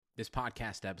This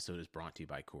podcast episode is brought to you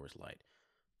by Coors Light.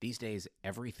 These days,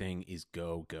 everything is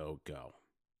go, go, go.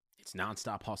 It's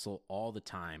nonstop hustle all the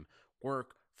time.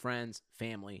 Work, friends,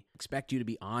 family expect you to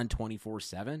be on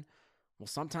 24/7. Well,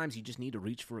 sometimes you just need to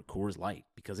reach for a Coors Light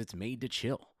because it's made to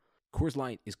chill. Coors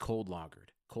Light is cold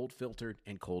lagered, cold filtered,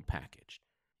 and cold packaged.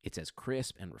 It's as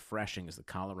crisp and refreshing as the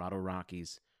Colorado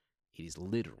Rockies. It is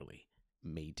literally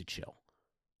made to chill.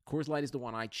 Coors Light is the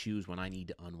one I choose when I need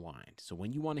to unwind. So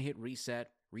when you want to hit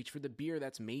reset, reach for the beer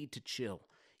that's made to chill.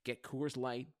 Get Coors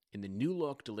Light in the new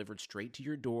look delivered straight to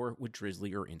your door with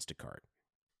Drizzly or Instacart.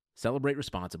 Celebrate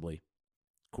responsibly.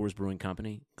 Coors Brewing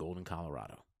Company, Golden,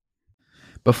 Colorado.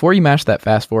 Before you mash that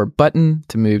fast forward button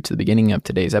to move to the beginning of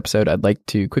today's episode, I'd like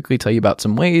to quickly tell you about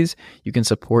some ways you can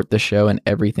support the show and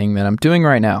everything that I'm doing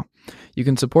right now. You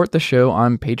can support the show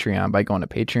on Patreon by going to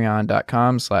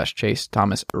patreon.com/Chase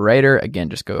Thomas Writer. Again,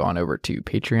 just go on over to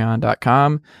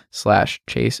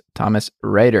patreon.com/Chase Thomas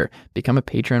Writer. Become a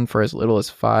patron for as little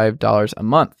as $5 a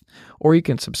month. Or you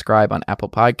can subscribe on Apple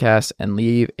Podcasts and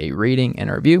leave a rating and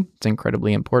a review. It's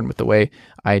incredibly important with the way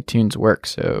iTunes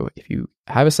works. So if you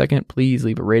have a second, please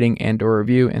leave a rating and or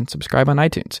review and subscribe on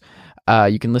iTunes.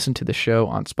 You can listen to the show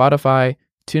on Spotify,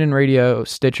 TuneIn Radio,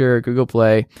 Stitcher, Google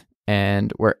Play,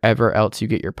 and wherever else you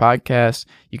get your podcasts.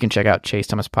 You can check out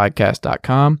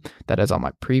chasethomaspodcast.com. That has all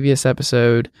my previous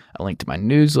episode, a link to my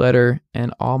newsletter,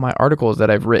 and all my articles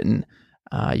that I've written.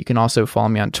 You can also follow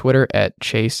me on Twitter at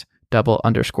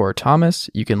Chase_Thomas.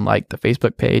 You can like the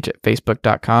Facebook page at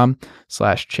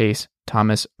facebook.com/Chase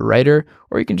Thomas Writer,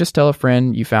 or you can just tell a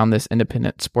friend you found this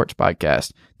independent sports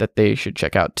podcast that they should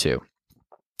check out too.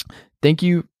 Thank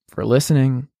you for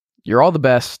listening. You're all the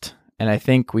best. And I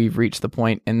think we've reached the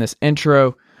point in this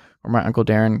intro where my Uncle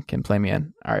Darren can play me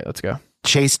in. All right, let's go. The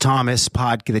Chase Thomas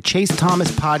podcast.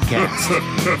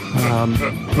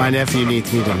 My nephew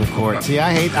needs me to record. See,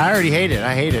 I already hate it.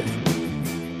 I hate it.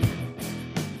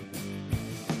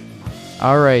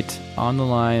 All right, on the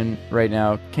line right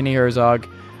now, Kenny Herzog,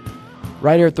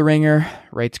 writer at The Ringer,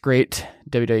 writes great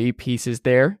WWE pieces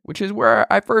there, which is where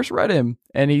I first read him.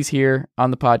 And he's here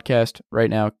on the podcast right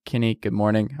now. Kenny, good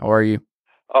morning. How are you?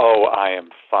 Oh, I am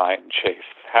fine, Chase.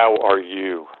 How are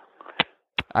you?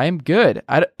 I am good.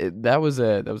 That was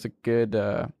a good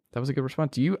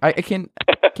response. I can't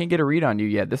get a read on you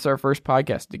yet. This is our first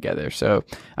podcast together, so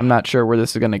I'm not sure where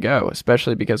this is going to go,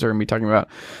 especially because we're going to be talking about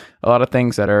a lot of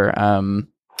things that are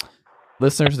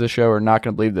listeners of the show are not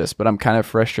going to believe this, but I'm kind of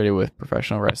frustrated with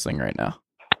professional wrestling right now.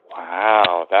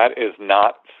 Wow, that is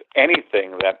not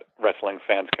anything that wrestling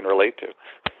fans can relate to.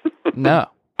 No,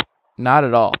 not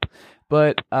at all.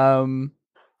 But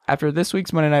after this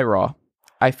week's Monday Night Raw,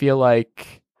 I feel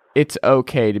like it's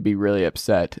okay to be really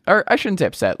upset. Or I shouldn't say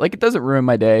upset. Like, it doesn't ruin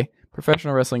my day.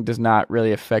 Professional wrestling does not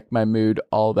really affect my mood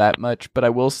all that much. But I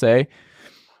will say,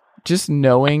 just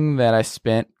knowing that I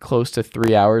spent close to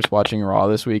 3 hours watching Raw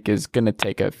this week is going to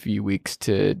take a few weeks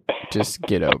to just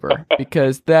get over.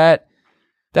 Because that's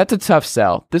a tough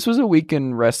sell. This was a week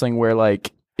in wrestling where,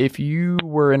 like, if you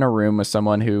were in a room with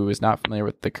someone who is not familiar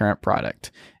with the current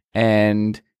product,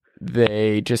 and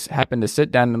they just happen to sit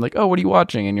down and like, oh, what are you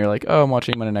watching? And you're like, oh, I'm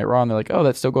watching Monday Night Raw. And they're like, oh,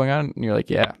 that's still going on. And you're like,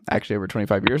 yeah, actually over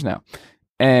 25 years now.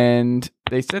 And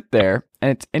they sit there, and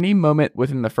it's any moment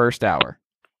within the first hour,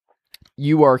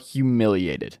 you are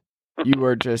humiliated. You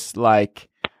are just like,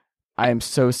 I am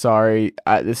so sorry.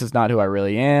 This is not who I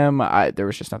really am. There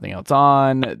was just nothing else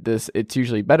on. It's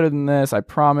usually better than this. I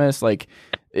promise. Like,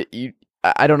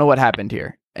 I don't know what happened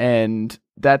here. And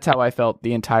that's how I felt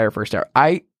the entire first hour.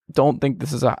 I don't think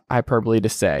this is a hyperbole to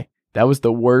say that was the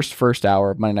worst first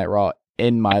hour of Monday Night Raw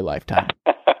in my lifetime.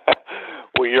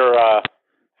 Well,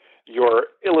 your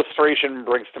illustration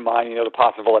brings to mind, the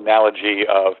possible analogy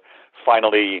of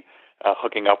finally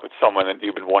hooking up with someone that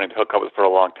you've been wanting to hook up with for a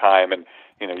long time, and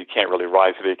you can't really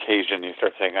rise to the occasion. You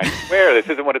start saying, "I swear, this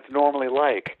isn't what it's normally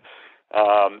like."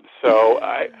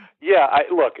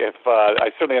 Look, if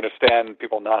I certainly understand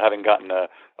people not having gotten a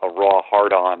Raw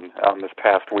hard on this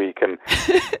past week, and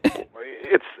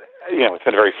it's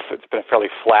been a fairly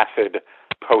flaccid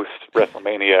post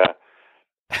WrestleMania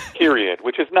period,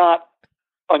 which is not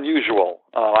unusual.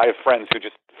 I have friends who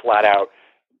just flat out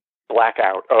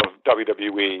blackout of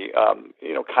WWE,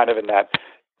 kind of in that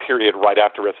period right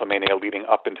after WrestleMania, leading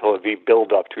up until the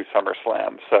build up to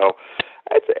SummerSlam. So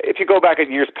if you go back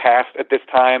in years past at this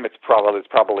time, it's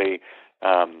probably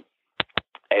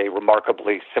a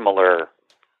remarkably similar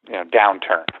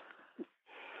downturn.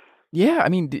 Yeah, I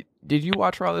mean, did you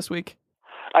watch Raw this week?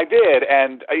 I did,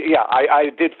 and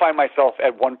I did find myself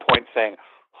at one point saying,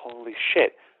 holy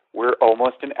shit, we're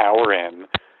almost an hour in,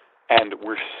 and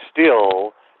we're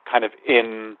still kind of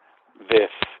in this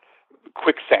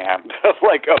quicksand of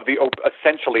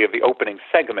essentially of the opening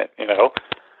segment,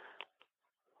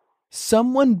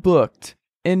 Someone booked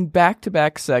in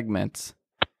back-to-back segments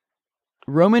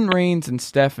Roman Reigns and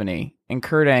Stephanie and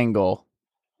Kurt Angle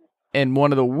in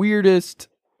one of the weirdest,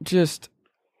 just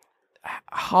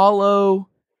hollow,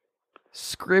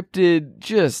 scripted,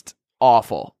 just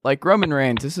awful. Like Roman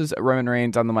Reigns, this is Roman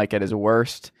Reigns on the mic at his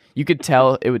worst. You could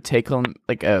tell it would take him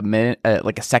like a minute,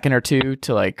 like a second or two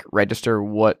to like register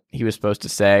what he was supposed to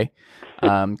say.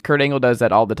 Kurt Angle does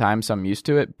that all the time, so I'm used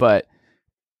to it, but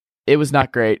it was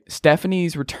not great.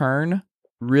 Stephanie's return,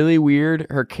 really weird.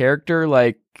 Her character,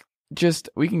 like, just,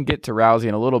 we can get to Rousey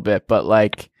in a little bit, but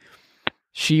like,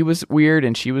 she was weird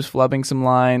and she was flubbing some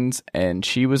lines and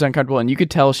she was uncomfortable, and you could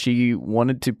tell she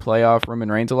wanted to play off Roman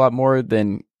Reigns a lot more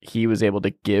than he was able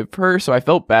to give her. So I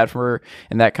felt bad for her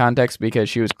in that context because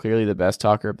she was clearly the best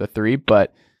talker of the three,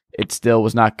 but it still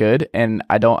was not good. And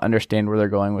I don't understand where they're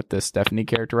going with this Stephanie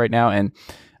character right now.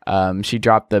 And she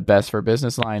dropped the best for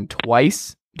business line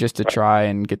twice just to try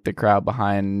and get the crowd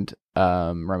behind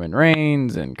Roman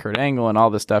Reigns and Kurt Angle and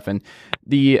all this stuff. And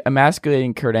the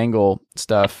emasculating Kurt Angle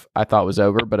stuff I thought was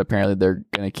over, but apparently they're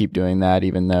going to keep doing that,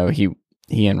 even though he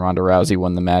and Ronda Rousey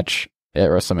won the match at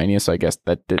WrestleMania, so I guess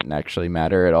that didn't actually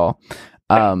matter at all.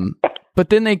 But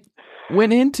then they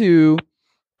went into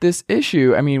this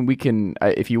issue. I mean, we can,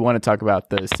 if you want to talk about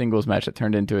the singles match that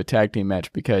turned into a tag team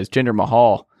match, because Jinder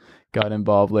Mahal got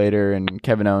involved later, and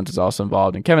Kevin Owens is also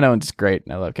involved, and Kevin Owens is great,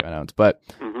 and I love Kevin Owens, but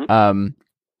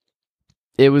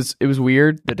it was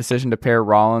weird. The decision to pair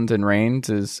Rollins and Reigns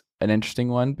is an interesting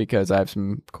one because I have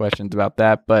some questions about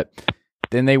that. But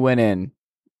then they went in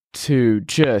to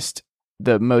just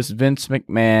the most Vince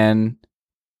McMahon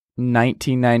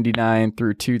 1999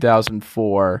 through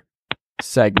 2004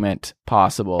 segment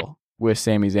possible with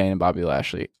Sami Zayn and Bobby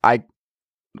Lashley. I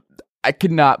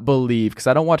could not believe, because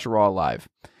I don't watch Raw live,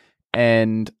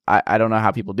 and I don't know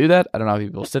how people do that. I don't know how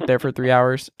people sit there for 3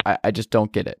 hours. I just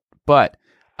don't get it. But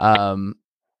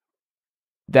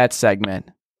that segment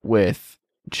with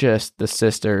just the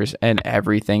sisters and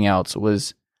everything else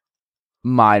was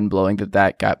mind-blowing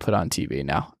that got put on TV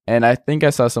now. And I think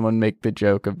I saw someone make the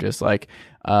joke of just like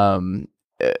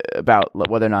about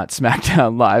whether or not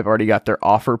SmackDown Live already got their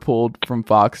offer pulled from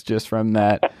Fox just from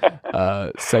that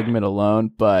segment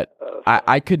alone. But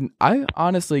I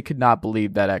honestly could not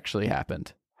believe that actually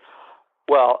happened.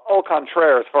 Well, au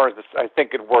contraire, as far as this, I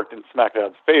think it worked in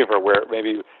SmackDown's favor, where it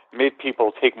maybe made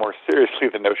people take more seriously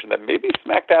the notion that maybe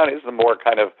SmackDown is the more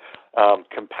kind of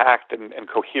compact and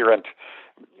coherent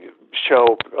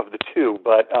show of the two.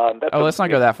 But let's not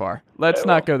go that far. Let's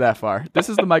not go that far. This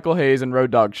is the Michael Hayes and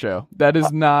Road Dogg show. That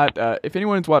is not. If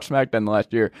anyone's watched SmackDown the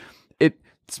last year,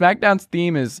 SmackDown's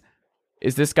theme is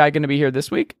this guy going to be here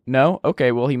this week? No.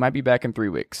 Okay. Well, he might be back in 3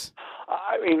 weeks.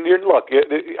 I mean, look,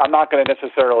 I'm not going to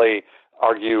necessarily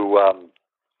argue,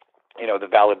 the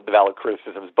valid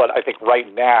criticisms, but I think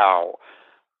right now,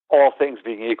 all things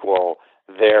being equal,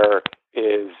 there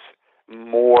is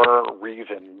more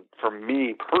reason for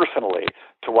me personally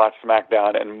to watch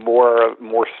SmackDown, and more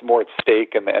at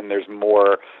stake, and there's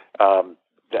more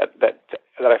that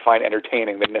I find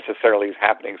entertaining than necessarily is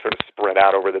happening sort of spread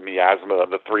out over the miasma of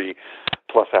the 3+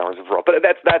 hours of Raw. But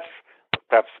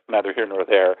that's neither here nor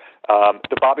there.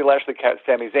 The Bobby Lashley,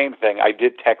 Sami Zayn thing, I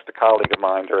did text a colleague of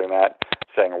mine during that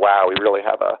saying, wow, we really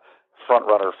have a front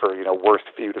runner for, worst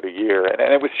feud of the year. And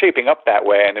it was shaping up that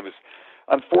way. And it was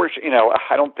unfortunate,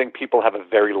 I don't think people have a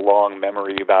very long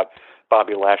memory about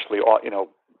Bobby Lashley,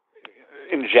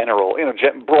 in general,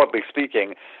 broadly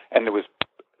speaking. And it was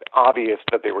obvious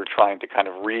that they were trying to kind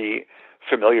of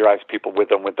familiarize people with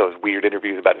him with those weird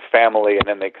interviews about his family. And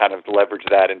then they kind of leveraged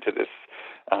that into this,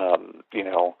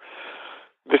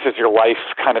 this is your life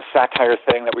kind of satire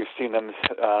thing that we've seen them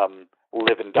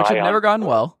live and die on. Which has never gone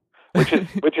well. which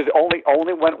is only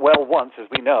went well once, as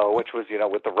we know, which was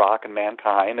with The Rock and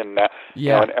Mankind, and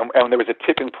and there was a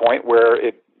tipping point where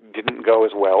it didn't go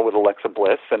as well with Alexa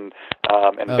Bliss and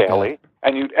Bayley,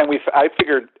 I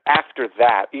figured after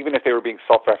that, even if they were being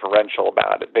self-referential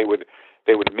about it, they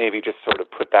would maybe just sort of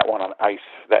put that one on ice,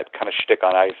 that kind of shtick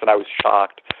on ice, and I was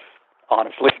shocked,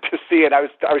 honestly, to see it. I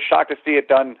was shocked to see it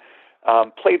done,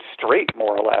 played straight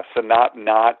more or less, and not.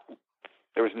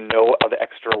 There was no other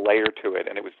extra layer to it,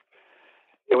 and it was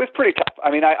pretty tough.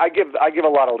 I mean, I give a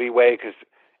lot of leeway because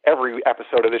every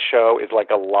episode of this show is like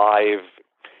a live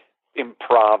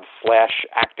improv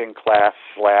 / acting class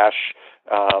 /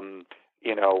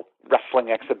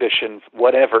 wrestling exhibitions,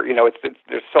 whatever.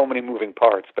 There's so many moving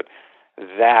parts, but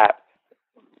that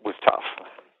was tough.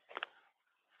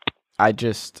 I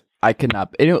could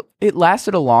not. It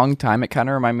lasted a long time. It kind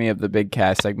of reminded me of the Big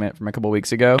Cass segment from a couple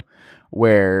weeks ago,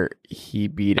 where he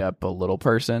beat up a little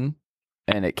person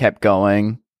and it kept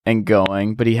going and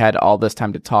going, but he had all this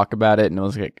time to talk about it, and it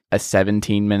was like a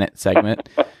 17-minute segment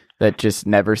that just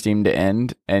never seemed to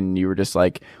end. And you were just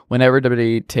like, whenever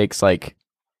WWE takes like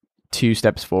 2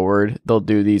 steps forward, they'll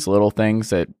do these little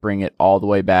things that bring it all the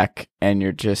way back, and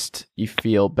you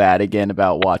feel bad again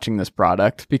about watching this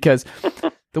product. Because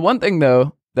the one thing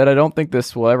though that I don't think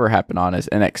this will ever happen on is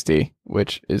NXT,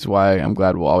 which is why I'm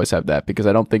glad we'll always have that, because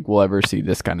I don't think we'll ever see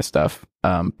this kind of stuff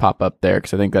pop up there,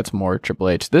 because I think that's more Triple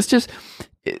H.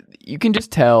 You can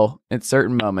just tell in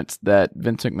certain moments that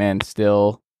Vince McMahon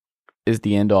still is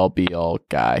the end all be all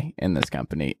guy in this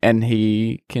company, and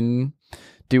he can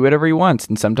do whatever he wants.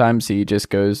 And sometimes he just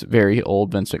goes very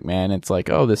old Vince McMahon. It's like,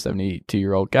 oh, this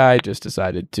 72-year-old guy just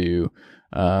decided to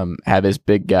have his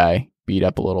big guy beat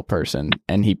up a little person,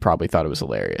 and he probably thought it was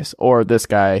hilarious. Or this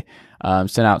guy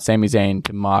sent out Sami Zayn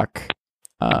to mock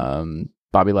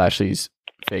Bobby Lashley's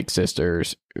fake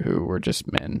sisters, who were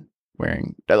just men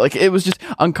wearing, like, it was just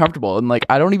uncomfortable. And like,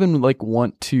 I don't even like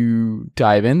want to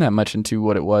dive in that much into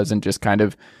what it was and just kind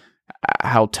of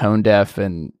how tone deaf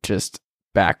and just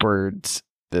backwards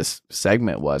this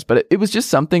segment was. But it was just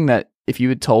something that if you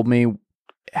had told me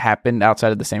happened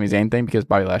outside of the Sami Zayn thing, because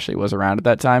Bobby Lashley was around at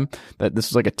that time, that this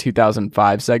was like a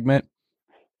 2005 segment,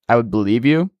 I would believe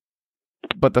you.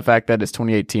 But the fact that it's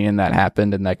 2018 and that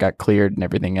happened and that got cleared and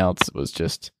everything else was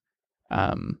just,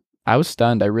 I was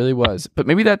stunned. I really was. But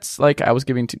maybe that's like I was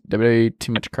giving WWE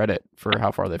too much credit for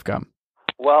how far they've come.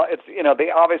 Well, it's, they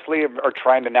obviously are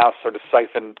trying to now sort of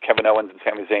siphon Kevin Owens and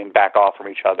Sami Zayn back off from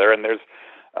each other, and there's,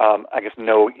 I guess,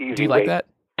 no easy way. Do you like that?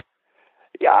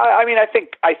 Yeah, I mean, I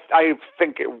think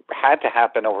it had to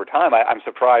happen over time. I'm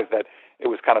surprised that it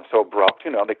was kind of so abrupt.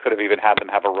 They could have even had them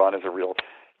have a run as a real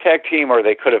tag team, or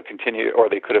they could have continued, or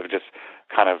they could have just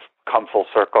kind of come full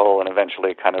circle and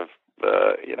eventually kind of,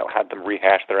 had them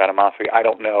rehash their animosity. I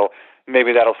don't know.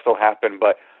 Maybe that'll still happen,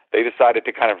 but they decided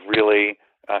to kind of really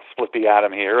split the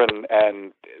atom here, and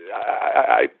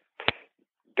I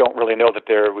don't really know that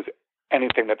there was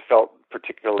anything that felt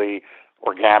particularly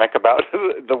organic about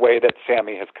the way that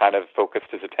Sammy has kind of focused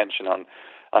his attention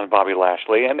on Bobby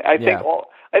Lashley. And I think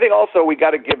also we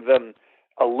got to give them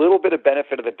a little bit of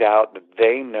benefit of the doubt that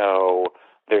they know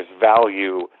there's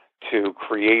value to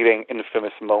creating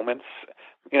infamous moments,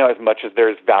 as much as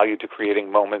there's value to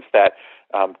creating moments that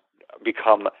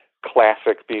become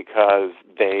classic because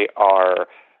they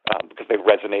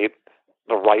resonate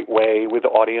the right way with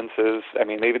audiences. I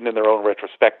mean, even in their own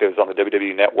retrospectives on the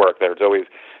WWE Network, there's always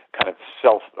kind of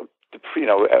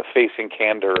facing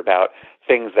candor about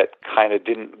things that kind of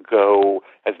didn't go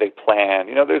as they planned.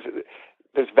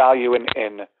 There's value in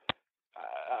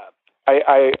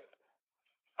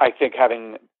I think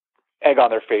having egg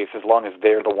on their face as long as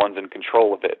they're the ones in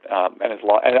control of it,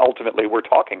 and ultimately we're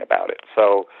talking about it.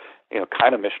 So,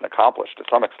 kind of mission accomplished to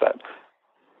some extent.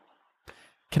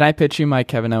 Can I pitch you my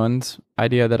Kevin Owens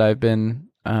idea that I've been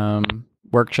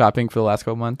workshopping for the last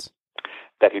couple months?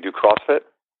 That you do CrossFit?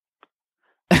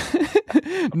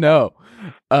 No.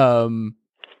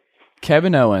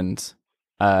 Kevin Owens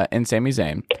and Sami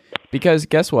Zayn. Because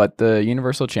guess what? The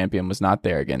Universal Champion was not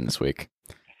there again this week.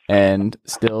 And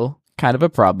still kind of a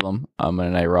problem on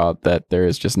Monday Night Raw that there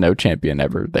is just no champion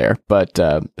ever there. But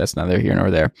that's neither here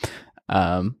nor there.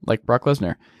 Like Brock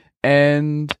Lesnar.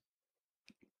 And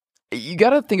you got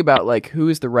to think about like who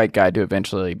is the right guy to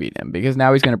eventually beat him, because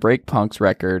now he's going to break Punk's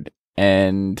record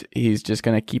and he's just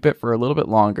going to keep it for a little bit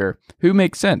longer. Who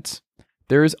makes sense?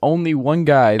 There is only one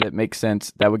guy that makes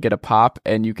sense that would get a pop,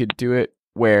 and you could do it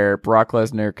where Brock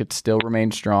Lesnar could still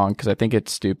remain strong, because I think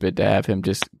it's stupid to have him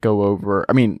just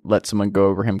let someone go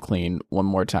over him clean one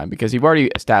more time, because you've already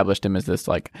established him as this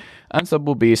like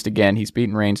unstoppable beast again. He's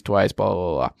beaten Reigns twice, blah,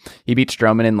 blah, blah. He beat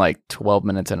Strowman in like 12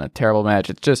 minutes in a terrible match.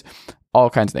 It's just all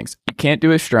kinds of things. You can't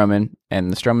do a Strowman,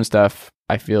 and the Strowman stuff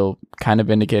I feel kind of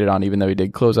vindicated on, even though he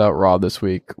did close out Raw this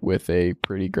week with a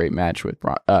pretty great match with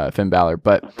Finn Balor.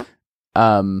 But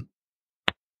Sami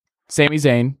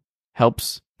Zayn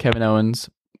helps Kevin Owens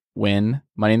win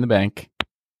Money in the Bank,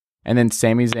 and then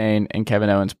Sami Zayn and Kevin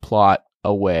Owens plot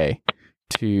a way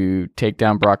to take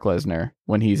down Brock Lesnar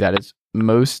when he's at his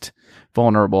most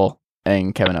vulnerable,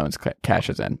 and Kevin Owens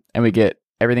cashes in, and we get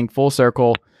everything full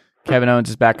circle. Kevin Owens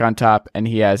is back on top, and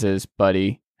he has his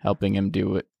buddy helping him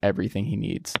do everything he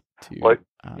needs to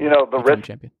the risk.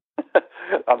 Champion.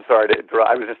 I'm sorry to interrupt.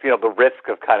 I was just, the risk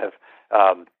of kind of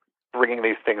bringing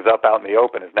these things up out in the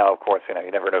open is now, of course, you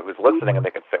never know who's listening, and they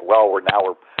can say, well, we're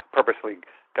purposely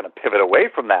going to pivot away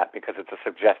from that because it's a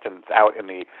suggestion that's out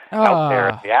there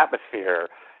in the atmosphere.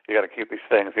 keep these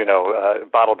things,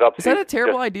 bottled up. Is that a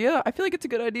terrible idea? I feel like it's a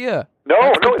good idea. No,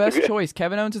 That's the it's best choice.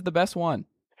 Kevin Owens is the best one.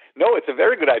 No, it's a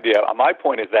very good idea. My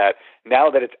point is that now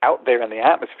that it's out there in the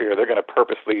atmosphere, they're going to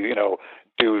purposely,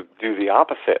 do the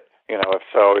opposite. If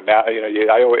so, now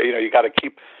you got to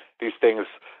keep these things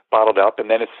bottled up, and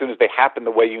then as soon as they happen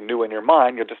the way you knew in your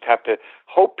mind, you'll just have to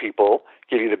hope people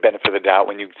give you the benefit of the doubt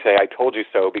when you say, "I told you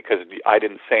so," because I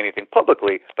didn't say anything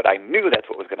publicly, but I knew that's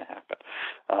what was going to happen.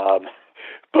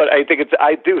 But I think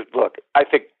I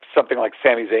think something like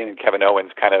Sami Zayn and Kevin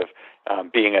Owens kind of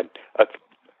being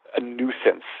a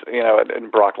nuisance, in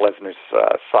Brock Lesnar's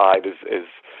side is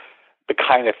the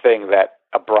kind of thing that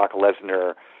a Brock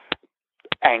Lesnar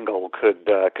angle could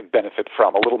benefit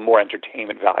from, a little more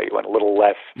entertainment value and a little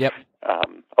less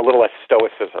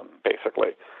stoicism, basically.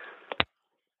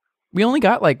 We only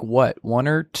got one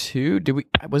or two?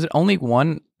 Was it only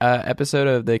one episode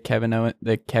of the Kevin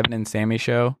and Sammy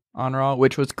show on Raw,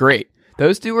 which was great.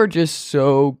 Those two are just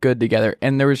so good together,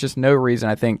 and there was just no reason,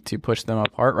 I think, to push them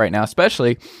apart right now,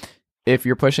 especially if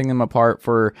you're pushing them apart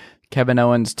for Kevin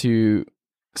Owens to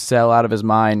sell out of his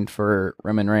mind for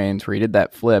Roman Reigns, where he did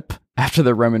that flip after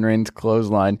the Roman Reigns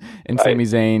clothesline, and right. Sami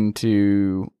Zayn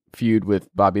to feud with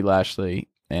Bobby Lashley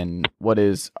and what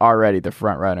is already the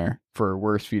front runner for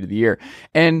worst feud of the year.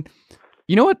 And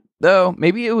you know what, though?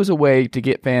 Maybe it was a way to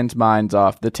get fans' minds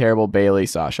off the terrible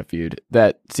Bayley-Sasha feud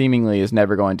that seemingly is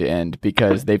never going to end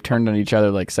because they've turned on each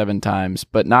other like 7 times,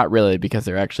 but not really because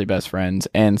they're actually best friends,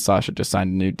 and Sasha just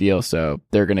signed a new deal, so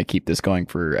they're going to keep this going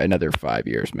for another 5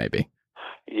 years, maybe.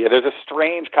 Yeah, there's a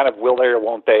strange kind of will they or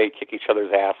won't they kick each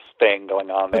other's ass thing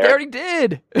going on there. But they already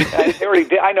did. They already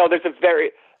did. I know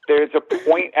there's a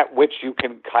point at which you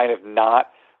can kind of not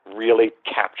really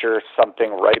capture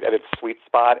something right at its sweet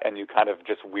spot, and you kind of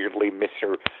just weirdly miss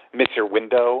your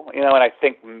window, And I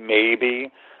think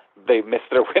maybe they missed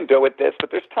their window with this,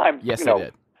 but there's time. Yes, they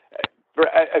did.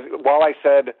 While I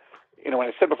said, when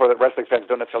I said before that wrestling fans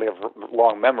don't necessarily have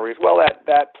long memories, well,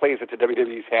 that plays into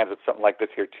WWE's hands with something like this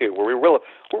here too, where we're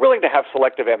willing to have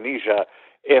selective amnesia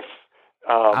if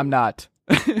I'm not,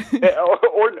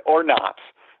 or not.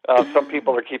 Some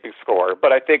people are keeping score,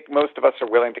 but I think most of us are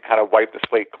willing to kind of wipe the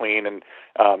slate clean, and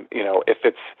if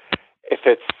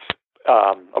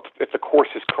the course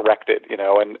is corrected,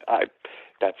 and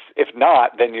that's if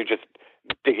not, then you're just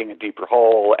digging a deeper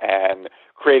hole and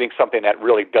creating something that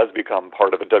really does become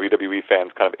part of a WWE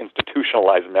fan's kind of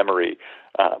institutionalized memory.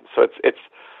 So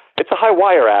it's a high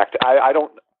wire act.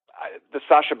 The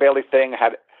Sasha Bayley thing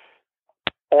had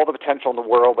all the potential in the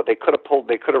world, but they could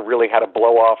have really had a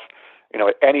blow off,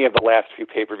 any of the last few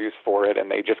pay-per-views for it, and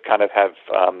they just kind of have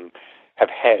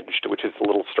hedged, which is a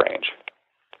little strange.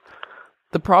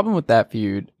 The problem with that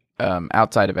feud,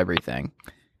 outside of everything,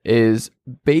 is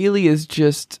Bayley is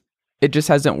it just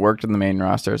hasn't worked in the main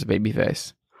roster as a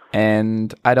babyface.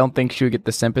 And I don't think she would get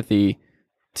the sympathy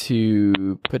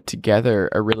to put together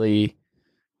a really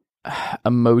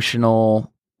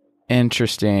emotional,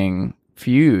 interesting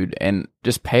feud and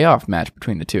just payoff match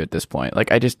between the two at this point.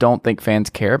 I just don't think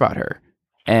fans care about her.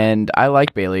 And I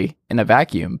like Bayley in a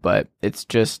vacuum, but it's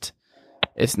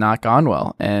not gone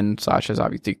well. And Sasha's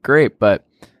obviously great, but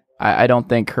I don't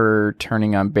think her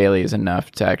turning on Bayley is enough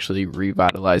to actually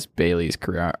revitalize Bayley's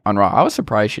career on Raw. I was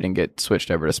surprised she didn't get switched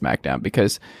over to SmackDown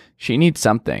because she needs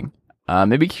something.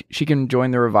 Maybe she can join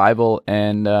the Revival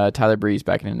and Tyler Breeze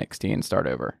back in NXT and start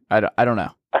over. I don't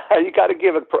know. You got to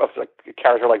give a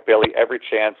character like Bayley every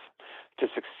chance to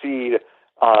succeed,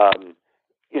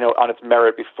 on its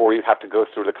merit before you have to go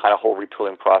through the kind of whole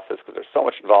retooling process, because there's so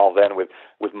much involved then with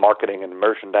marketing and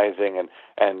merchandising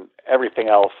and everything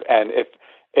else. And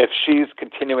if she's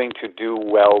continuing to do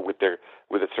well with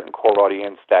a certain core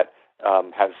audience that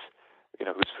has,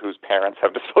 whose parents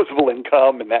have disposable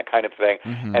income and that kind of thing,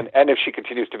 mm-hmm. and if she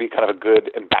continues to be kind of a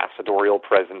good ambassadorial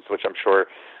presence, which I'm sure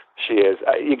she is,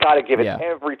 you got to give it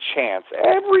every chance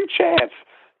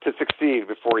to succeed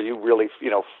before you really,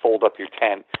 fold up your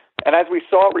tent. And as we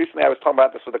saw recently, I was talking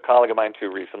about this with a colleague of mine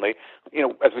too recently,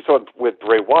 as we saw with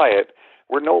Bray Wyatt,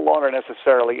 we're no longer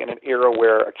necessarily in an era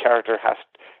where a character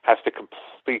has to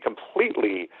be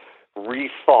completely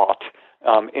rethought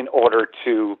in order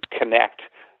to connect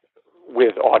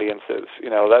with audiences.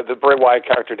 The Bray Wyatt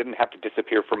character didn't have to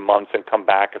disappear for months and come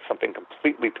back as something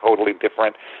completely, totally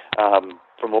different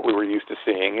from what we were used to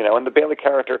seeing. And the Bayley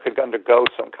character could undergo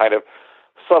some kind of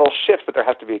subtle shift, but there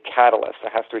has to be a catalyst.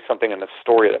 There has to be something in the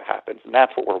story that happens, and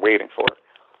that's what we're waiting for.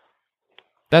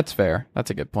 That's fair. That's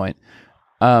a good point.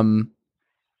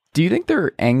 Do you think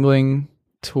they're angling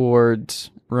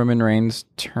towards Roman Reigns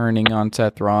turning on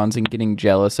Seth Rollins and getting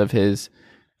jealous of his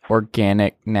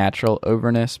organic, natural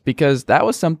overness, because that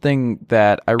was something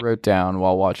that I wrote down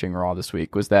while watching Raw this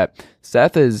week, was that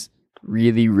Seth is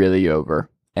really, really over,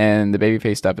 and the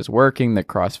babyface stuff is working, the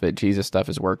CrossFit Jesus stuff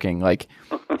is working. Like,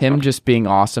 him just being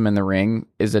awesome in the ring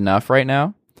is enough right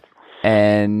now.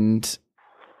 And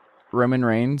Roman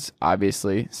Reigns,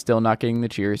 obviously, still not getting the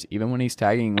cheers. Even when he's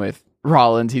tagging with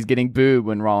Rollins, he's getting booed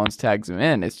when Rollins tags him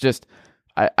in. It's just,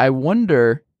 I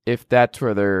wonder if that's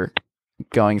where they're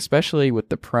going, especially with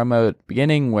the promo at the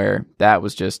beginning, where that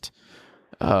was just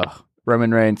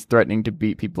Roman Reigns threatening to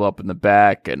beat people up in the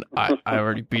back, and I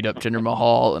already beat up Jinder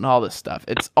Mahal and all this stuff.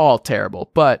 It's all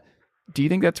terrible. But do you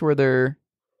think that's where they're,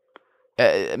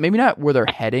 maybe not where they're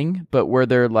heading, but where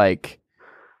they're like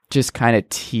just kind of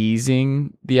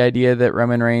teasing the idea that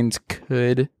Roman Reigns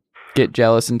could get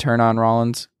jealous and turn on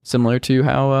Rollins, similar to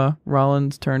how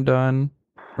Rollins turned on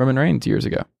Roman Reigns years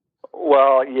ago?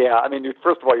 Well, yeah. I mean,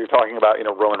 first of all, you're talking about,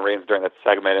 Roman Reigns during that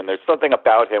segment, and there's something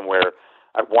about him where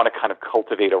I want to kind of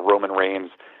cultivate a Roman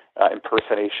Reigns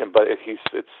impersonation, but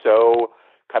it's so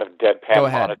kind of deadpan. Go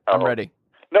ahead. monotone. I'm ready.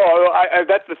 No,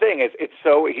 that's the thing. It's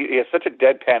so he has such a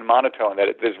deadpan monotone that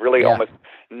there's really almost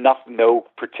no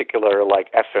particular like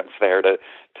essence there to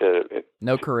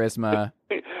no charisma.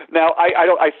 Now,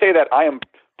 I say that I am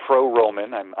pro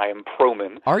Roman. I am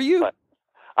pro-man. Are you?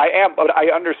 I am, but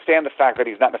I understand the fact that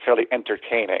he's not necessarily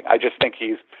entertaining. I just think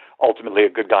he's ultimately a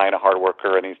good guy and a hard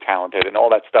worker, and he's talented and all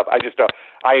that stuff.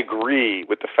 I agree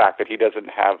with the fact that he doesn't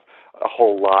have a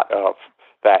whole lot of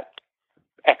that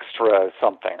extra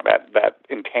something, that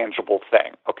intangible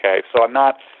thing. Okay, so I'm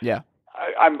not. Yeah.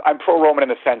 I'm pro Roman in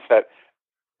the sense that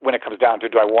when it comes down to,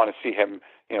 do I want to see him,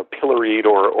 pilloried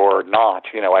or not?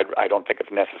 I don't think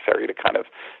it's necessary to kind of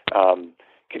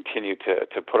continue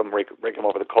to put him, rake him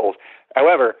over the coals.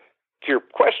 However, to your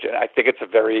question, I think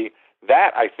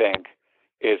I think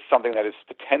is something that is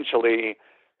potentially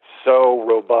so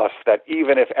robust that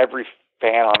even if every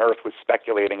fan on earth was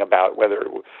speculating about whether,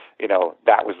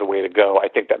 that was the way to go, I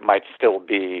think that might still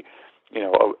be,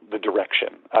 the direction.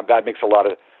 That makes a lot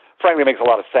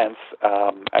of sense.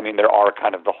 I mean, there are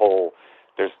kind of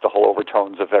there's the whole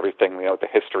overtones of everything, the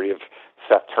history of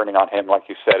Seth turning on him, like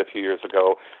you said a few years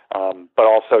ago. But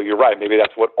also, you're right, maybe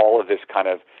that's what all of this kind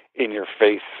of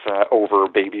in-your-face,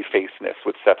 over-baby-faceness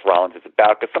with Seth Rollins is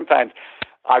about. Because sometimes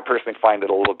I personally find it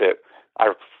a little bit,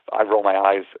 I roll my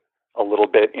eyes a little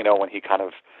bit, when he kind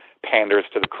of panders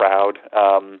to the crowd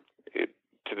to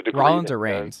the degree. Rollins or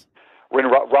Reigns? When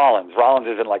Rollins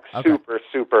isn't like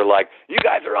super like, you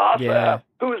guys are awesome. Yeah.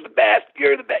 Who's the best?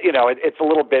 You're the best. It's a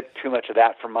little bit too much of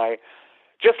that for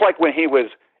just like when he was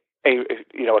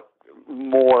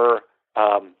more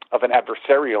of an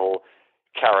adversarial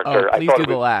character. Oh, please do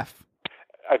the laugh.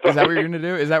 Is that what you're going to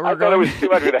do? Is that where we're going? I thought it was too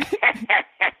much of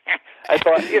that. I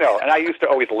thought, and I used to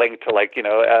always link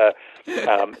to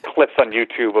clips on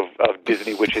YouTube of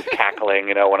Disney witches cackling,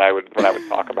 when I would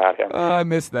talk about him. I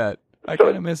miss that. I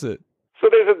kind of miss it. So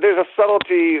there's a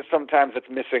subtlety sometimes that's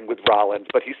missing with Rollins,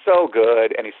 but he's so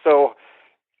good and he's so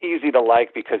easy to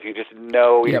like because you just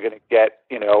know you're going to get,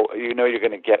 you're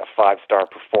going to get a 5-star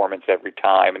performance every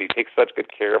time, and he takes such good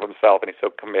care of himself and he's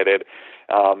so committed.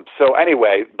 So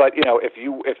anyway, but if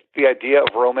the idea of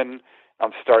Roman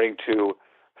starting to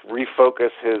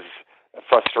refocus his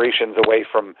frustrations away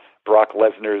from Brock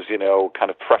Lesnar's, kind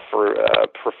of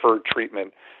preferred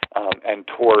treatment, and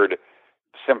toward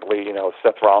simply,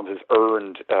 Seth Rollins has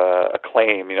earned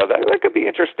acclaim, that could be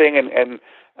interesting and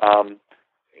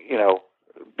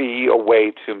be a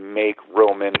way to make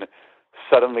Roman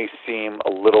suddenly seem a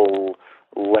little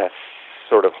less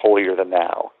sort of holier than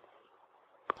thou.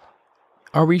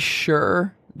 Are we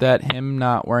sure that him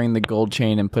not wearing the gold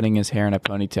chain and putting his hair in a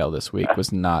ponytail this week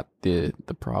was not the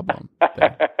problem?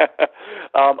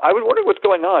 I was wondering what's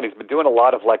going on. He's been doing a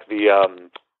lot of like the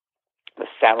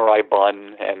samurai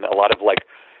bun and a lot of like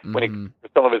when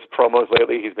some of his promos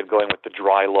lately, he's been going with the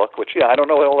dry look, which I don't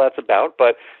know what all that's about,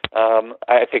 but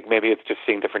I think maybe it's just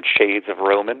seeing different shades of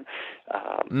Roman.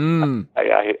 I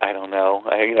don't know.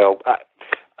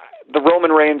 The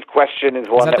Roman Reigns question is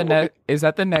one is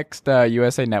that the next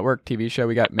USA Network TV show?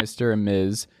 We got Mr. and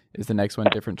Ms. Is the next one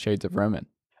different shades of Roman?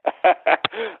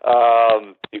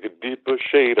 You could deep a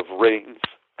shade of Reigns.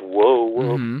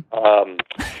 Whoa.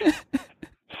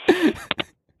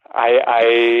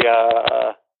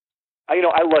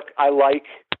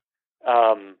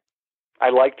 I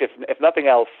liked if nothing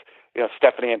else,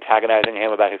 Stephanie antagonizing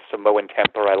him about his Samoan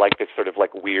temper. I like this sort of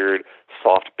like weird,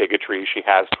 soft bigotry she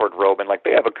has toward Roman. Like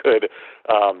they have a good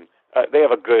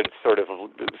sort of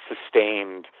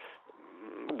sustained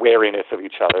wariness of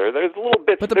each other. There's a little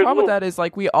bit. But the problem with that is,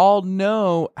 like, we all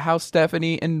know how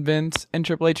Stephanie and Vince and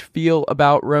Triple H feel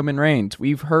about Roman Reigns.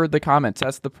 We've heard the comments.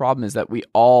 That's the problem, is that we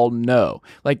all know.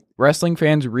 Like, wrestling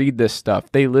fans read this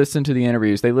stuff. They listen to the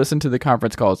interviews. They listen to the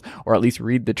conference calls, or at least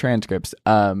read the transcripts.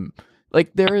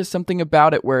 Like, there is something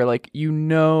about it where, like,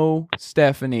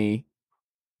 Stephanie,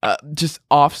 just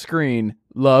off screen,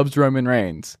 loves Roman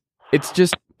Reigns. It's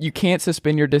just, you can't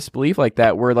suspend your disbelief like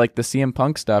that, where like the CM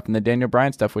Punk stuff and the Daniel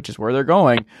Bryan stuff, which is where they're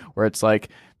going, where it's like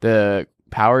the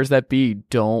powers that be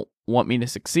don't want me to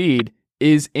succeed,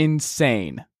 is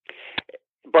insane.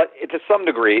 But to some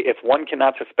degree, if one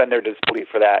cannot suspend their disbelief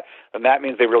for that, then that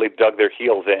means they really dug their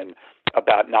heels in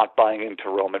about not buying into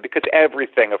Roman. Because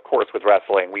everything, of course, with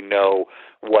wrestling, we know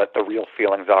what the real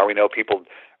feelings are. We know people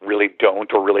really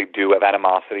don't or really do have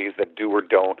animosities that do or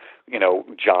don't,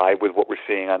 jive with what we're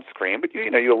seeing on screen. But,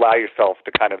 you allow yourself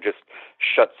to kind of just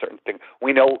shut certain things.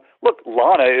 We know, look,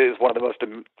 Lana is one of the most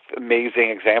amazing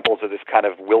examples of this kind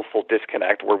of willful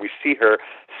disconnect, where we see her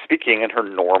speaking in her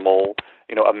normal,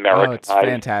 Americanized it's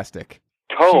fantastic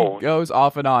tone. She goes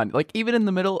off and on. Like, even in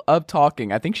the middle of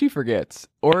talking, I think she forgets,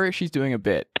 or she's doing a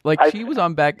bit. Like, she was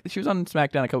on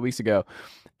Smackdown a couple weeks ago,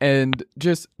 and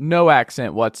just no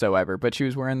accent whatsoever. But she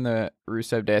was wearing the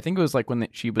Rusev Day. I think it was like when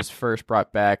she was first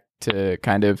brought back to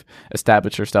kind of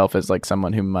establish herself as like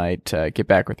someone who might get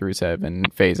back with Rusev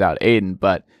and phase out Aiden.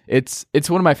 But it's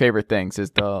one of my favorite things,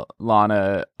 is the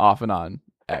Lana off and on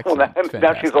accent. Well,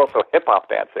 now she's also hip hop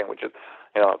dancing, which is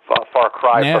a far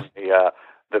cry from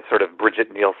the sort of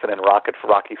Bridget Nielsen and Rocky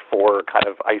IV kind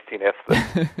of iciness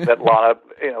that Lana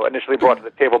initially brought to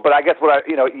the table. But I guess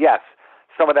yes,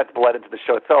 some of that's bled into the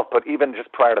show itself. But even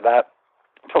just prior to that,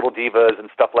 Total Divas and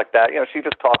stuff like that, she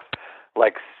just talks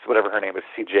like whatever her name is,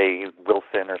 C.J.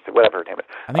 Wilson or whatever her name is.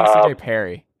 I think C.J.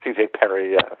 Perry. C.J.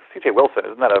 Perry, yeah. C.J. Wilson,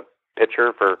 isn't that a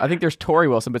pitcher for... I think there's Tori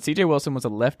Wilson, but C.J. Wilson was a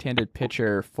left-handed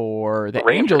pitcher for the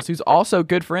Angels, who's also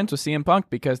good friends with CM Punk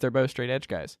because they're both straight edge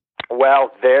guys.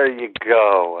 Well, there you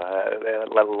go.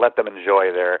 Let them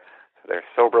enjoy their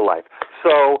sober life.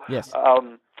 So, yes.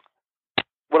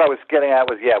 What I was getting at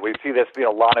was, we see this,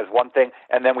 Lana's one thing,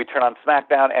 and then we turn on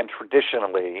SmackDown, and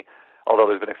traditionally, although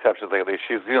there's been exceptions lately,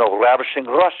 she's, ravishing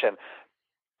Russian.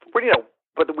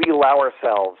 But we allow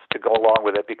ourselves to go along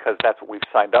with it because that's what we've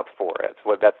signed up for.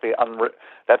 That's the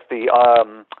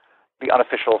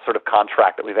unofficial sort of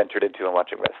contract that we've entered into in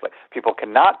watching wrestling. People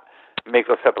cannot make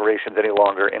those separations any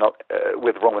longer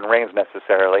with Roman Reigns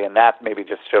necessarily, and that maybe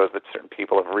just shows that certain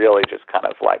people have really just kind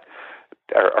of like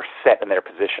are set in their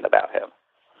position about him.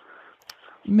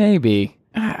 Maybe.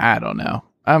 I don't know.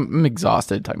 I'm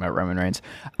exhausted talking about Roman Reigns.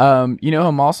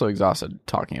 I'm also exhausted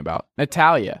talking about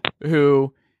Natalya,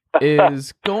 who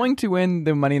is going to win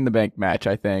the Money in the Bank match,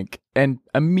 I think, and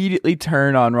immediately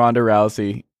turn on Ronda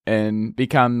Rousey and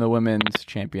become the women's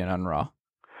champion on Raw.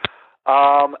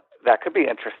 That could be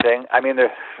interesting. I mean,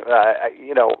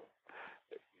 you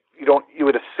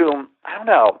would assume, I don't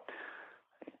know.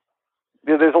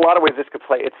 There's a lot of ways this could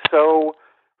play. It's so,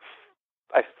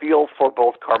 I feel for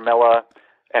both Carmella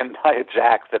and Nia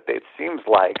Jax that it seems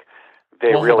like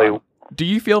they really... Do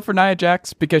you feel for Nia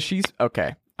Jax? Because she's...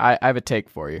 Okay, I have a take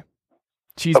for you.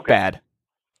 She's bad.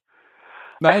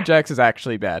 Nia Jax is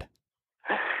actually bad.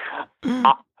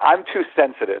 I'm too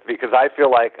sensitive because I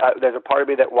feel like there's a part of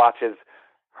me that watches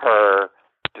her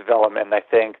development, and I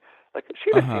think like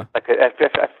she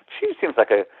seems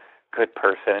like a good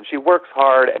person, and she works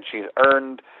hard, and she's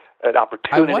earned an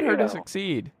opportunity. I want her to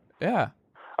succeed. Yeah.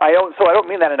 I don't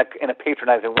mean that in a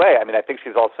patronizing way. I mean, I think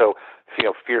she's also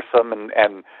fearsome and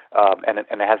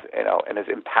has and is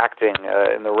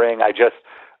impacting in the ring. I just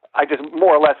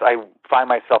more or less I find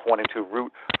myself wanting to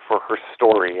root for her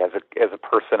story as a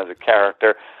person, as a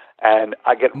character, and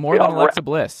I get more than Alexa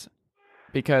Bliss,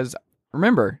 because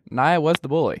remember, Nia was the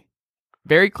bully.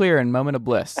 Very clear in Moment of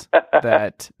Bliss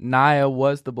that Nia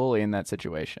was the bully in that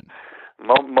situation.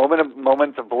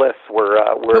 Moments of bliss were.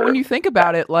 But when you think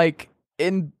about it, like.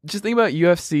 And just think about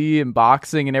UFC and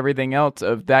boxing and everything else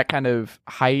of that kind of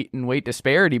height and weight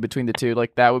disparity between the two.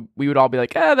 Like we would all be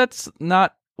like, that's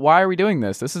not, why are we doing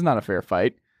this? This is not a fair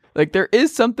fight. Like there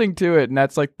is something to it. And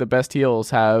that's like the best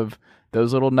heels have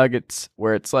those little nuggets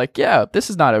where it's like, this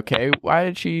is not okay. Why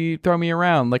did she throw me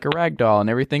around like a rag doll and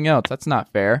everything else? That's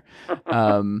not fair.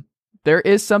 There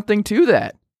is something to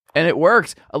that. And it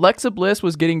works. Alexa Bliss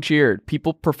was getting cheered.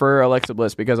 People prefer Alexa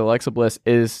Bliss because Alexa Bliss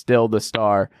is still the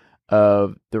star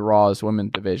of the Raw's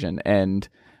women's division. And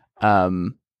I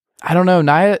don't know,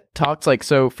 Nia talks like,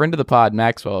 so friend of the pod,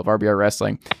 Maxwell of RBR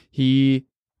Wrestling, he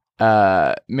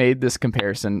made this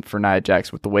comparison for Nia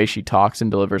Jax with the way she talks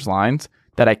and delivers lines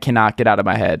that I cannot get out of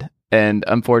my head. And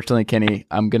unfortunately, Kenny,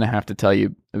 I'm going to have to tell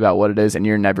you about what it is, and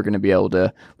you're never going to be able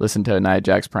to listen to a Nia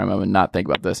Jax promo and not think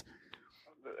about this.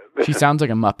 She sounds like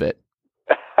a Muppet.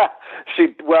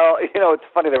 Well, it's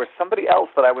funny. There was somebody else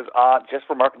that I was just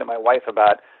remarking to my wife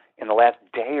about in the last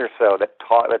day or so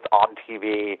that's on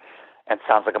TV and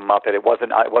sounds like a Muppet. It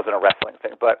wasn't a wrestling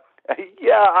thing, but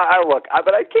yeah,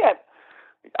 but I can't.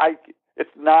 It's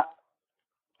not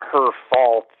her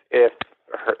fault if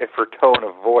her tone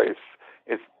of voice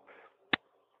is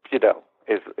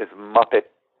Muppet.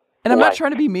 And I'm not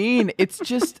trying to be mean. It's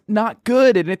just not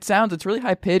good, and it's really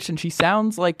high pitched, and she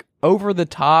sounds like over the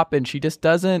top, and she just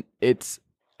doesn't. It's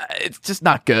just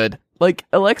not good. Like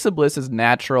Alexa Bliss is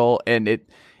natural, and it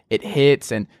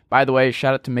hits. And by the way,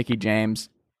 shout out to Mickie James,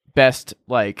 best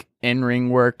like in-ring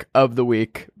work of the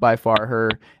week by far. Her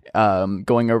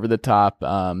going over the top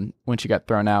when she got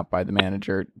thrown out by the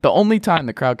manager. The only time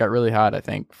the crowd got really hot, I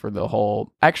think, for the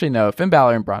whole. Actually, no, Finn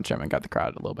Balor and Braun Strowman got the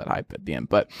crowd a little bit hype at the end,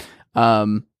 but.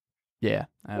 Yeah.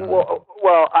 I don't know.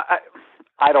 Well,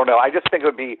 I don't know. I just think it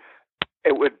would be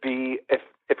if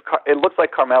it looks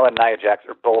like Carmella and Nia Jax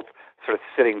are both sort of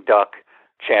sitting duck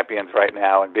champions right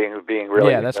now and being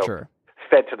really that's true.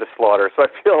 Fed to the slaughter. So I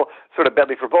feel sort of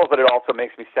badly for both, but it also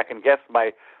makes me second guess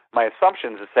my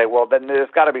assumptions and say, well, then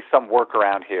there's got to be some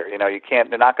workaround here. You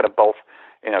can't. They're not going to both,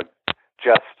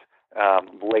 just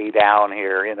lay down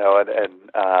here, and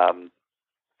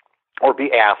or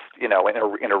be asked, in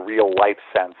a real life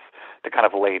sense to kind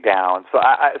of lay down. So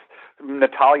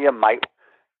Natalya might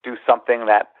do something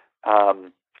that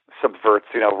subverts,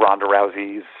 Ronda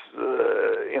Rousey's,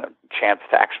 chance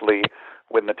to actually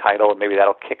win the title, and maybe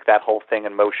that'll kick that whole thing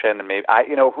in motion. And maybe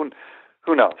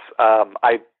who knows?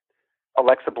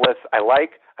 Alexa Bliss, I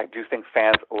do think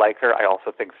fans like her. I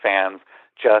also think fans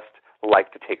just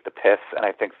like to take the piss, and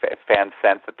I think fans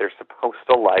sense that they're supposed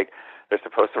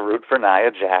to root for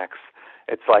Nia Jax.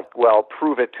 It's like, well,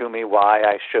 prove it to me why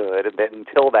I should. And then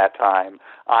until that time,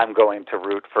 I'm going to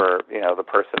root for, the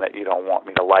person that you don't want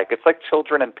me to like. It's like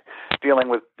children and dealing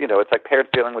with, it's like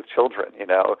parents dealing with children,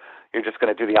 You're just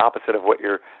going to do the opposite of what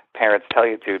your parents tell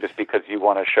you to just because you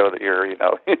want to show that you're,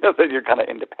 that you're kind of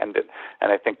independent.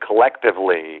 And I think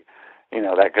collectively,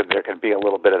 there can be a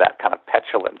little bit of that kind of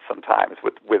petulance sometimes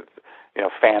with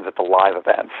fans at the live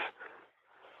events.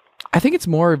 I think it's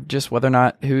more of just whether or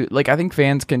not I think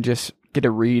fans can just get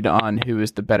a read on who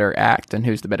is the better act and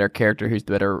who's the better character, who's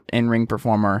the better in-ring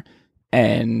performer.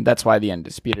 And that's why the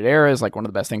Undisputed Era is like one of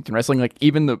the best things in wrestling. Like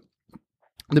even the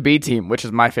B team, which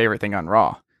is my favorite thing on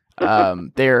Raw.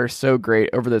 They're so great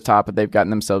over the top, but they've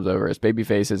gotten themselves over as baby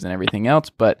faces and everything else.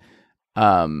 But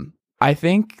I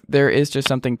think there is just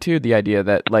something to the idea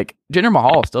that like Jinder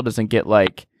Mahal still doesn't get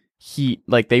like heat.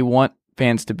 Like they want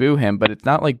fans to boo him, but it's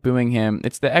not like booing him.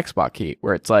 It's the Xbox heat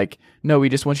where it's like, no, we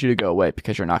just want you to go away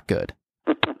because you're not good.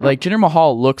 Like Jinder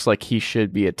Mahal looks like he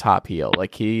should be a top heel.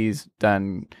 Like he's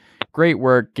done great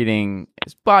work getting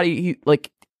his body.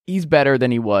 He's better than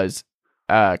he was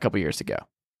a couple years ago.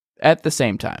 At the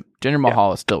same time, Jinder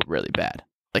Mahal is still really bad.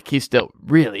 Like he's still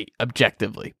really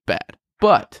objectively bad.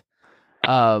 But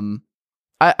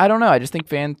I don't know. I just think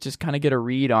fans just kind of get a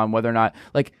read on whether or not,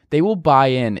 like, they will buy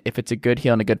in if it's a good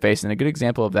heel and a good face. And a good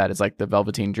example of that is like the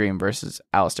Velveteen Dream versus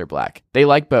Aleister Black. They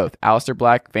like both. Aleister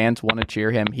Black fans want to cheer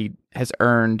him. He has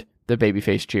earned the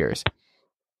babyface cheers.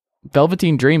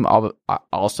 Velveteen Dream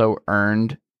also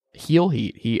earned heel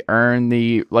heat. He earned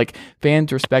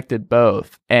fans respected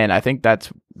both. And I think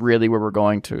that's really where we're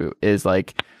going to is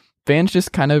like, fans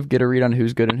just kind of get a read on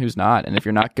who's good and who's not. And if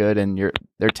you're not good and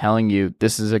they're telling you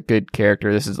this is a good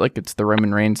character, this is like it's the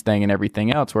Roman Reigns thing and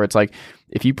everything else, where it's like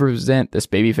if you present this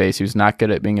babyface who's not good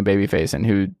at being a babyface and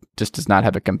who just does not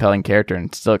have a compelling character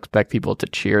and still expect people to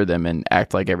cheer them and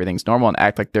act like everything's normal and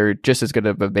act like they're just as good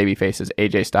of a babyface as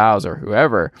AJ Styles or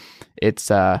whoever, it's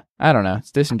I don't know,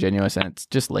 it's disingenuous and it's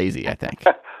just lazy, I think.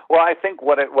 Well, I think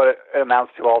what it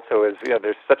amounts to also is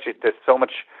there's so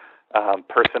much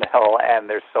personnel, and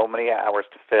there's so many hours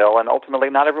to fill, and ultimately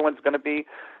not everyone's going to be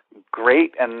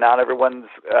great, and not everyone's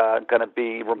going to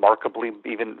be remarkably,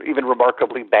 even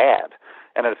remarkably bad.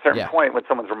 And at a certain point, when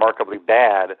someone's remarkably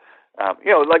bad,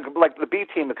 like the B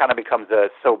team, it kind of becomes a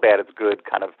so bad it's good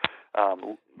kind of.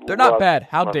 They're not bad.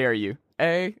 How dare you?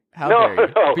 A, how dare you?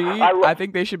 No, B, I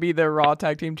think they should be the Raw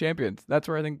Tag Team Champions. That's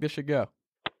where I think this should go.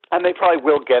 And they probably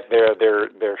will get their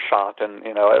shot, and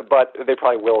but they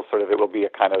probably will it will be a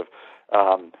kind of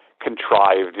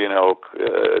contrived,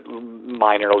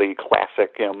 minorly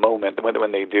classic, moment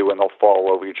when they do, and they'll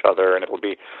fall over each other, and it will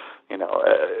be,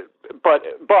 but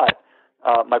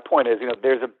my point is,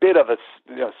 there's a bit of a,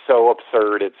 so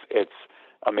absurd it's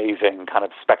amazing kind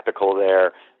of spectacle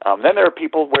there. Then there are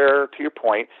people where, to your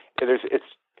point,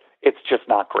 it's just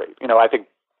not great. I think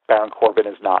Baron Corbin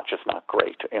is not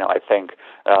great. I think,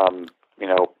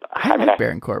 I like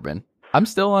Baron Corbin. I'm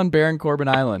still on Baron Corbin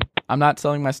Island. I'm not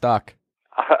selling my stock.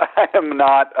 I'm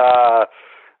not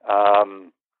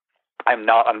on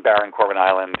Baron Corbin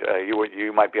Island.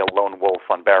 You might be a lone wolf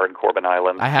on Baron Corbin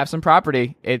Island. I have some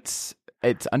property. It's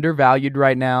undervalued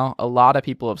right now. A lot of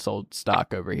people have sold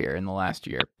stock over here in the last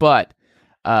year, but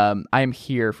I am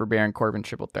here for Baron Corbin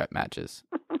triple threat matches.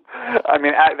 I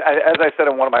mean, as I said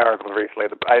in one of my articles recently,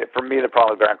 for me the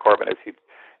problem with Baron Corbin is he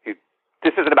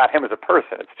this isn't about him as a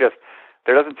person. It's just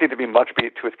there doesn't seem to be much to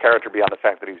his character beyond the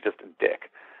fact that he's just a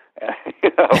dick.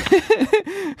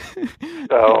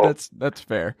 So that's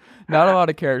fair. Not a lot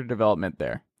of character development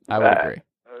there. I would agree.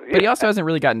 But he also hasn't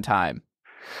really gotten time.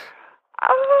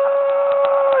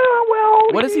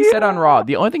 What has he said on Raw?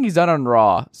 The only thing he's done on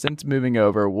Raw since moving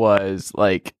over was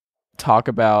talk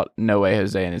about No Way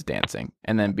Jose and his dancing,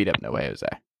 and then beat up No Way Jose.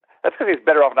 That's because he's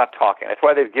better off not talking. That's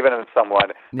why they've given him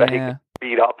someone that he can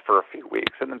beat up for a few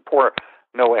weeks. And then poor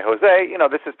No Way Jose,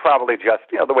 this is probably just,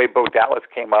 the way Bo Dallas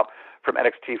came up from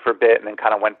NXT for a bit and then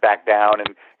kind of went back down.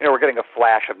 And, we're getting a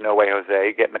flash of No Way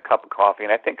Jose getting a cup of coffee.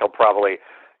 And I think he'll probably,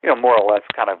 more or less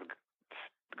kind of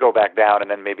go back down and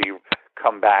then maybe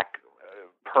come back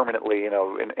permanently, in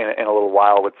a little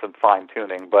while with some fine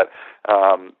tuning. But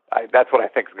that's what I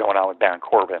think is going on with Baron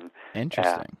Corbin.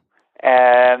 Interesting.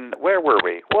 And where were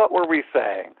we? What were we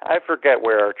saying? I forget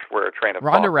where our train of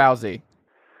Ronda thought. Rousey.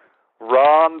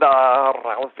 Ronda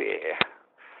Rousey.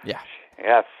 Yeah.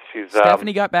 Yes, she's.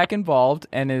 Stephanie got back involved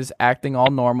and is acting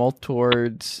all normal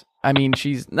towards. I mean,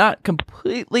 she's not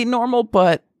completely normal,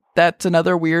 but that's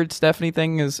another weird Stephanie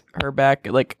thing. Is her back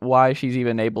why she's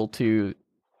even able to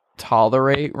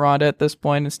tolerate Ronda at this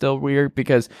point is still weird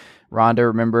because Ronda,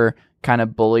 remember, kind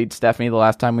of bullied Stephanie the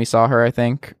last time we saw her, I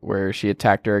think, where she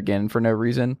attacked her again for no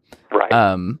reason. Right.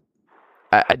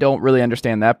 I don't really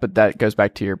understand that, but that goes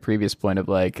back to your previous point of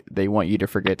they want you to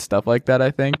forget stuff like that, I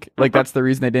think. That's the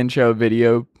reason they didn't show a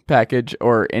video package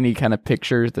or any kind of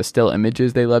pictures, the still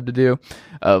images they love to do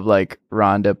of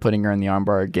Ronda putting her in the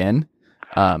armbar again,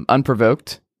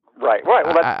 unprovoked. Right. Well,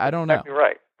 that's I don't know. Exactly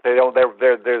right. They don't.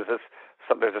 There's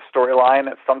a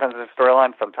storyline. Sometimes there's a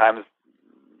storyline. Sometimes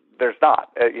there's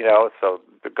not. So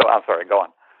I'm sorry. Go on.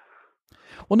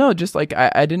 Well, no, just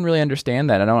I didn't really understand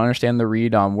that. I don't understand the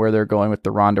read on where they're going with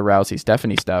the Ronda Rousey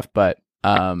Stephanie stuff. But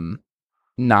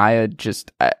Nia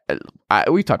just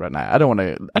we talked about Nia. I don't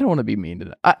want to be mean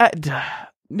to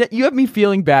that. You have me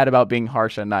feeling bad about being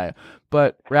harsh on Nia,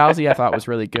 but Rousey I thought was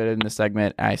really good in the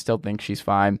segment. I still think she's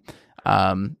fine.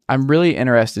 I'm really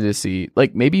interested to see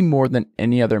maybe more than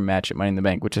any other match at Money in the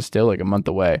Bank, which is still a month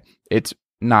away. It's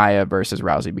Nia versus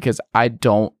Rousey because I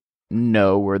don't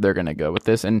know where they're going to go with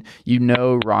this. And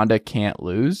Ronda can't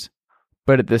lose,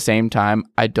 but at the same time,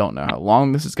 I don't know how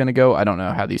long this is going to go. I don't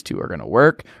know how these two are going to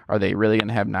work. Are they really going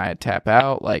to have Nia tap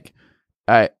out?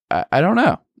 I don't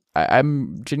know.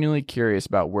 I'm genuinely curious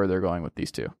about where they're going with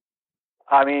these two.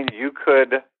 I mean, you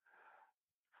could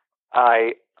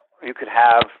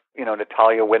have,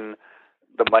 Natalya win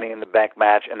the Money in the Bank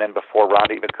match, and then before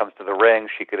Ronda even comes to the ring,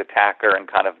 she could attack her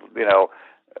and kind of,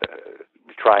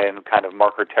 try and kind of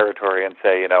mark her territory and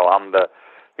say, I'm the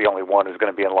only one who's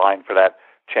going to be in line for that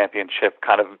championship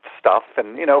kind of stuff.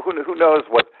 And, who knows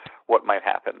what might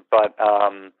happen. But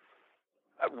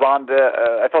Ronda,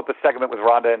 I thought the segment with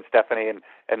Ronda and Stephanie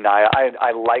and Nia,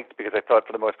 I liked because I thought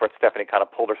for the most part Stephanie kind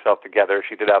of pulled herself together.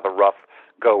 She did have a rough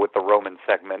go with the Roman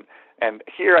segment. And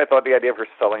here I thought the idea of her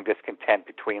sowing discontent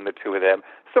between the two of them,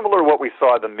 similar to what we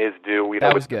saw The Miz do, with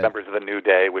the members of the New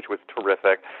Day, which was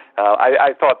terrific.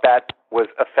 I thought that was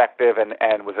effective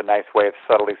and was a nice way of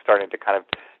subtly starting to kind of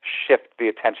shift the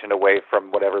attention away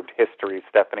from whatever history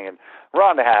Stephanie and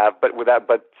Ronda have, but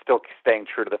still staying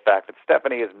true to the fact that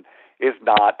Stephanie is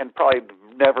not and probably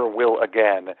never will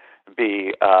again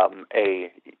be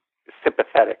a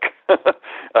sympathetic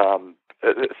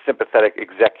sympathetic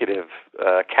executive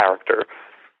character.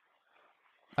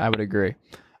 I would agree.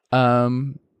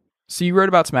 So you wrote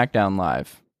about SmackDown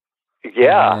Live.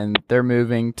 Yeah. And they're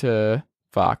moving to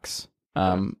Fox.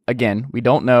 Again, we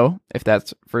don't know if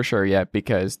that's for sure yet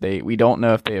because we don't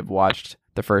know if they have watched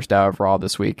the first hour of Raw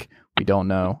this week. We don't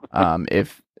know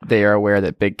if they are aware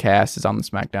that Big Cass is on the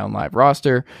SmackDown Live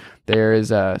roster. There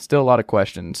is still a lot of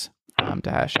questions to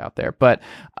hash out there. But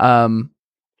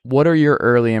what are your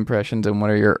early impressions and what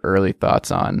are your early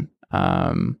thoughts on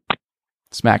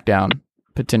SmackDown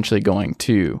potentially going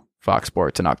to Fox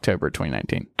Sports in October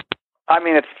 2019? I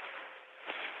mean, it's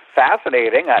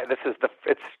fascinating.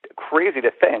 It's crazy to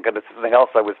think, and this is something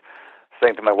else I was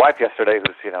saying to my wife yesterday,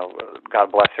 who's,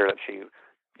 God bless her, that she,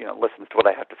 listens to what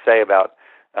I have to say about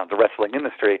the wrestling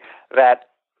industry, that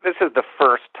this is the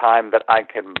first time that I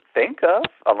can think of,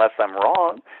 unless I'm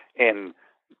wrong, in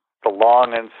the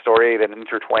long and storied and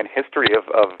intertwined history of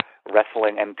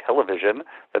wrestling and television,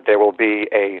 that there will be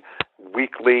a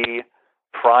weekly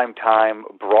primetime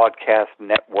broadcast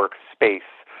network space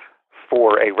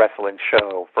for a wrestling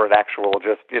show, for an actual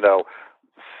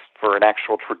for an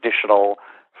actual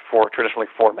traditionally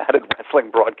formatted wrestling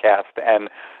broadcast. And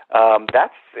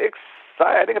that's exciting.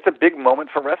 I think it's a big moment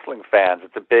for wrestling fans.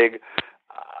 It's a big,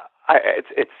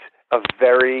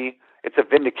 it's a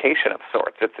vindication of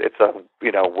sorts. It's a,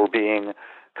 we're being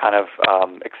kind of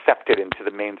accepted into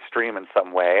the mainstream in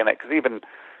some way. And because even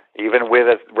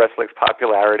with wrestling's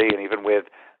popularity, and even with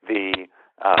the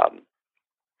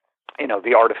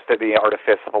the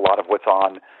artifice of a lot of what's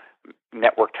on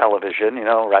network television,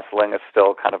 wrestling is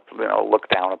still kind of looked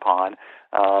down upon.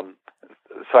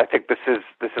 So I think this is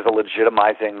a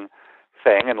legitimizing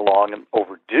thing and long and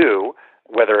overdue.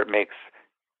 Whether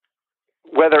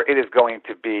it is going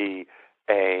to be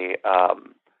a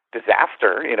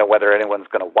disaster, whether anyone's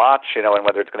going to watch, and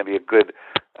whether it's going to be a good,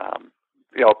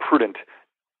 prudent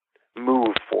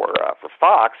move for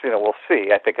Fox, we'll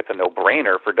see. I think it's a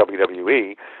no-brainer for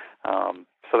WWE.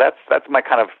 So that's my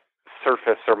kind of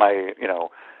surface, or my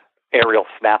aerial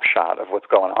snapshot of what's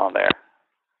going on there.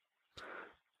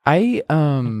 I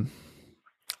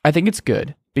think it's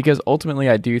good, because ultimately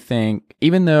I do think,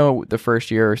 even though the first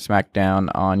year Smackdown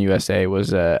on USA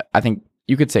was I think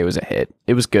you could say it was a hit.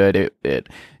 It was good. It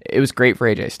was great for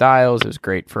AJ Styles. It was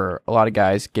great for a lot of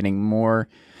guys getting more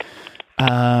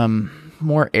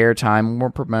airtime, more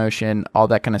promotion, all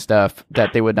that kind of stuff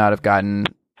that they would not have gotten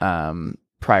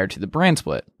prior to the brand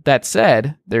split. That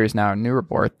said, there is now a new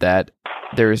report that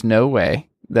there is no way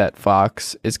that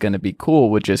Fox is going to be cool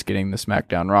with just getting the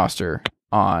SmackDown roster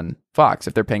on Fox.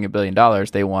 If they're paying $1 billion,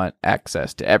 they want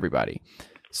access to everybody.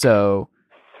 So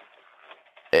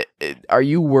are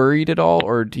you worried at all,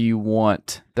 or do you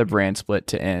want the brand split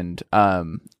to end?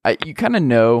 You kind of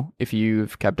know, if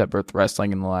you've kept up with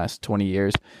wrestling in the last 20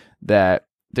 years, that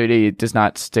WWE does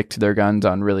not stick to their guns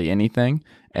on really anything,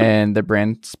 and the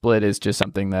brand split is just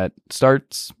something that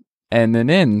starts and then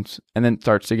ends and then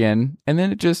starts again, and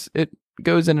then it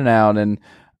goes in and out. And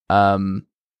I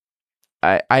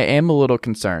am a little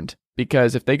concerned,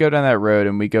 because if they go down that road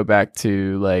and we go back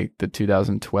to like the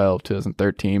 2012,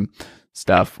 2013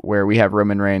 stuff where we have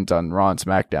Roman Reigns on Raw and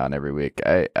SmackDown every week,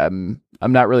 I'm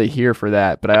not really here for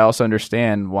that. But I also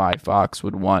understand why Fox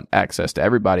would want access to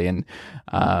everybody, and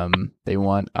we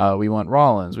want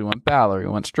Rollins, we want Balor, we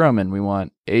want Strowman, we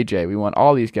want AJ, we want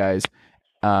all these guys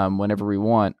whenever we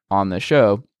want on the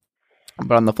show.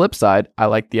 But on the flip side, I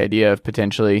like the idea of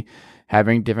potentially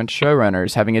having different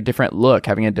showrunners, having a different look,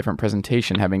 having a different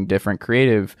presentation, having different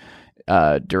creative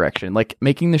direction, like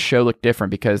making the show look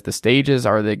different, because the stages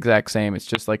are the exact same. It's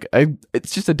just like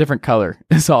it's just a different color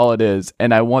is all it is.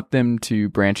 And I want them to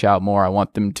branch out more. I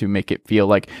want them to make it feel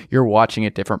like you're watching a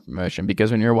different promotion, because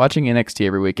when you're watching NXT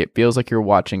every week, it feels like you're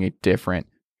watching a different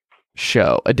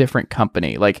show, a different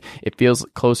company. Like, it feels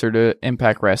closer to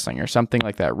Impact Wrestling or something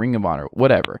like that, Ring of Honor,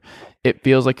 whatever. It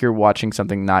feels like you're watching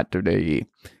something not WWE.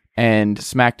 And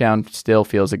SmackDown still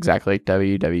feels exactly like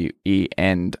WWE.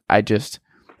 And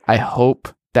I hope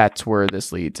that's where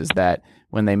this leads, is that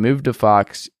when they move to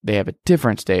Fox, they have a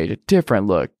different stage, a different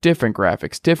look, different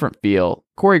graphics, different feel.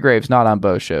 Corey Graves not on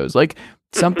both shows. Like,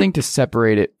 something to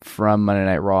separate it from Monday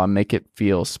Night Raw and make it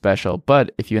feel special.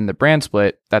 But if you end the brand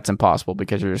split, that's impossible,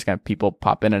 because you're just going to have people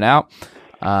pop in and out.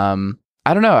 I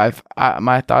don't know.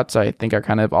 My thoughts, I think, are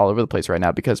kind of all over the place right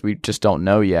now, because we just don't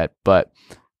know yet. But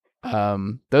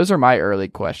those are my early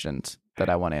questions that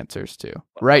I want answers to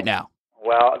right now.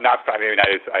 Well,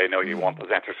 I know you want those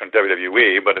answers from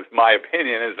WWE, but it's my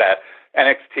opinion is that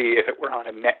NXT, if it were on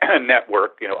a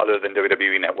network, other than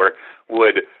WWE Network,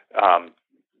 would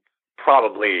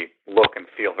probably look and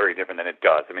feel very different than it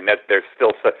does. I mean, there's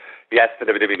still yes, the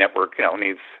WWE Network,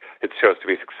 needs its shows to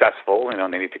be successful.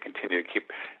 They need to continue to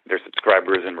keep their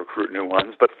subscribers and recruit new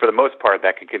ones. But for the most part,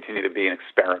 that can continue to be an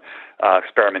experimental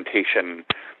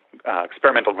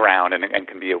ground, and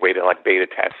can be a way to like beta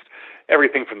test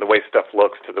everything from the way stuff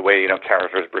looks to the way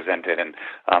characters are presented, and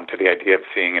to the idea of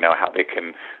seeing how they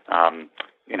can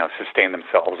sustain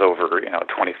themselves over a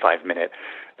 25-minute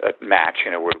match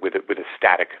with a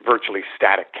virtually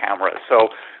static camera. So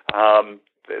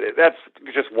that's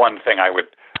just one thing I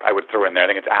would throw in there. I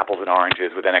think it's apples and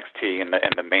oranges with NXT and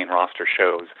the main roster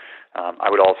shows. I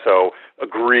would also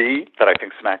agree that I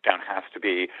think SmackDown has to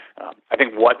be. I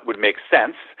think what would make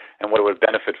sense and what it would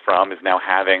benefit from is now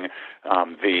having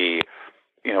the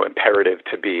imperative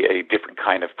to be a different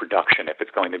kind of production if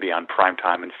it's going to be on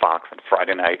primetime and Fox on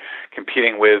Friday night,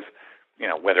 competing with,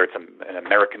 whether it's an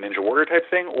American Ninja Warrior type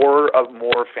thing or a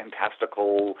more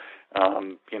fantastical,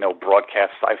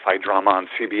 broadcast sci-fi drama on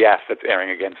CBS that's airing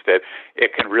against it.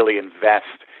 It can really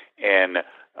invest in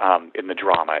the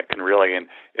drama. It can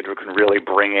really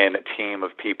bring in a team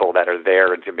of people that are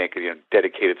there and to make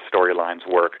dedicated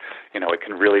storylines work. It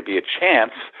can really be a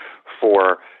chance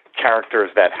for characters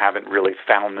that haven't really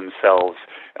found themselves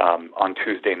on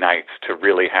Tuesday nights to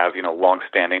really have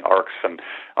long-standing arcs and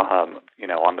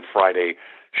on the Friday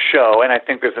show. And I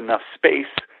think there's enough space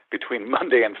between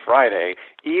Monday and Friday,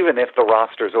 even if the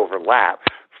rosters overlap,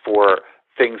 for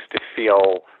things to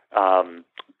feel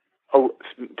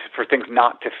for things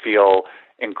not to feel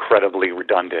incredibly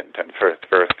redundant, and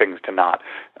for things to not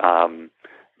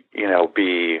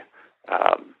be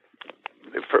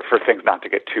for things not to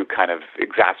get too kind of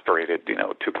exasperated,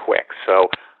 too quick. So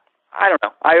I don't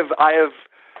know. I have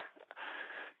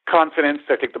confidence.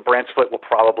 I think the brand split will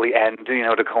probably end,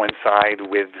 to coincide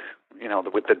with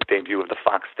the debut of the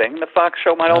Fox thing. The Fox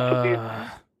show might also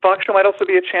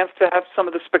be a chance to have some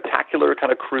of the spectacular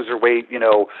kind of cruiserweight,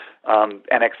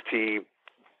 NXT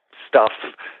stuff.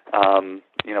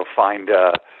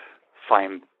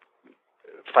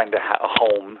 Find a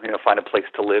home, find a place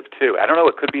to live too. I don't know.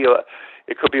 It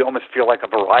could be almost feel like a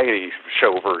variety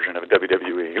show version of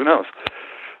WWE. Who knows?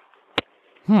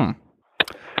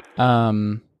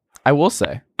 I will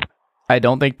say, I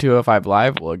don't think 205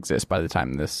 Live will exist by the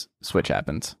time this switch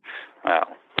happens. Well,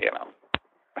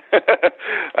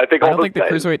 I don't think the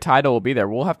Cruiserweight title will be there.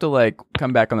 We'll have to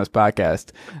come back on this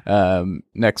podcast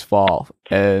next fall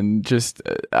and just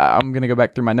I'm gonna go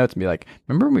back through my notes and be like,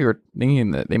 remember when we were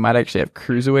thinking that they might actually have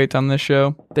Cruiserweights on this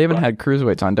show? They haven't had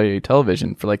Cruiserweights on WWE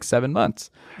television for 7 months.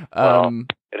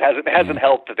 It hasn't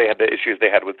helped that they had the issues they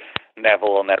had with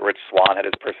Neville, and that Rich Swann had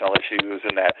his personal issues,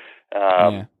 and that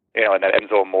and that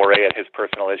Enzo Amore had his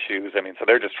personal issues. I mean, so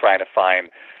they're just trying to find.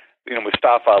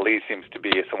 Mustafa Ali seems to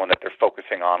be someone that they're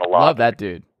focusing on a lot. Love that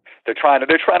dude. They're trying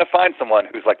to find someone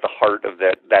who's like the heart of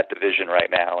that division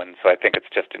right now, and so I think it's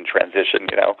just in transition.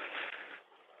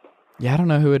 Yeah, I don't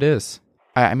know who it is.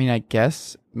 I mean, I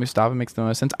guess Mustafa makes the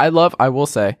most sense. I will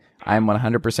say, I'm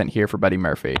 100% here for Buddy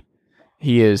Murphy.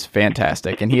 He is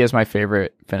fantastic, and he is my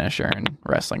favorite finisher in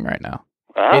wrestling right now.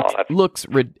 Oh,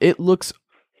 it looks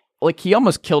like he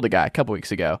almost killed a guy a couple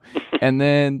weeks ago, and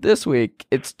then this week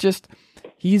it's just.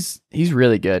 He's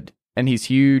really good, and he's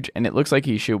huge, and it looks like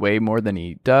he should weigh more than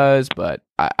he does, but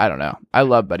I don't know. I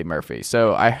love Buddy Murphy,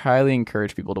 so I highly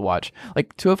encourage people to watch.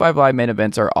 205 Live main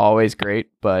events are always great,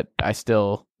 but I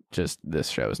still this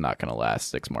show is not going to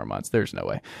last 6 more months. There's no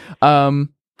way.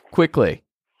 Quickly,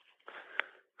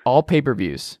 all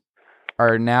pay-per-views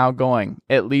are now going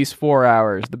at least 4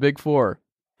 hours. The big 4,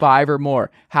 5 or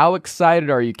more. How excited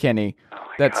are you, Kenny,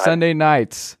 that God. Sunday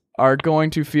nights are going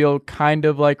to feel kind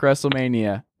of like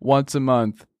WrestleMania once a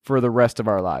month for the rest of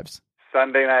our lives?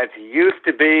 Sunday nights used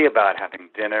to be about having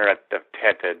dinner at the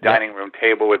dining room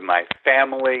table with my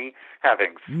family,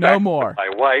 having sex with my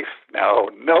wife. No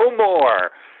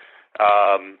more.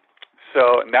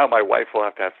 So now my wife will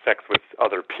have to have sex with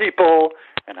other people,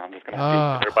 and I'm just going to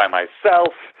have dinner by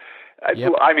myself.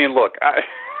 Yep. I mean, look,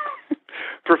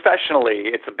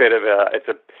 professionally, it's a bit of a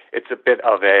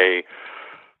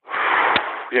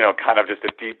kind of just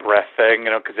a deep breath thing,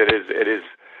 because it is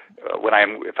when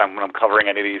I'm covering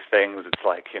any of these things, it's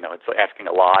it's asking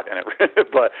a lot,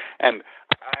 and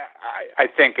I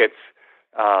think it's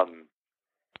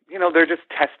they're just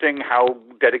testing how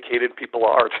dedicated people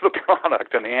are to the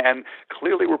product, and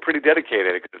clearly we're pretty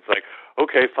dedicated. It's like,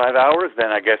 okay, 5 hours,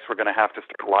 then I guess we're going to have to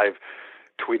start live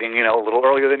tweeting, a little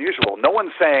earlier than usual. No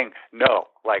one's saying no,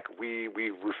 we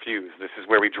refuse. This is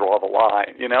where we draw the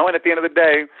line, and at the end of the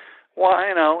day. Well,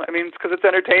 I mean, it's because it's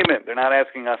entertainment. They're not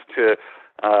asking us to,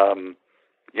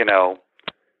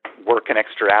 work an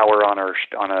extra hour on our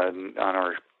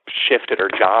shift at our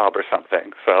job or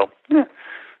something. So,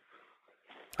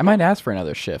 I might ask for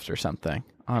another shift or something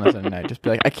on a Sunday night. Just be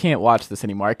like, I can't watch this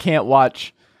anymore. I can't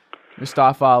watch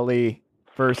Mustafa Ali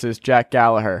versus Jack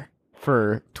Gallagher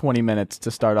for 20 minutes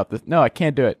to start off this. No, I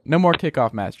can't do it. No more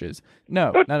kickoff matches.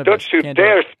 No, none of Don't you can't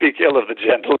dare speak ill of the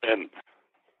gentleman.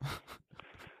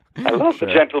 I love the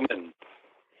gentleman.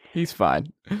 He's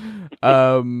fine.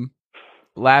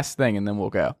 Last thing, and then we'll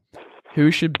go. Who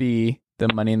should be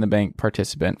the Money in the Bank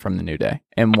participant from the New Day,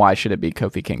 and why should it be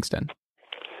Kofi Kingston?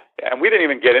 Yeah, and we didn't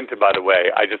even get into, by the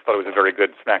way, I just thought it was a very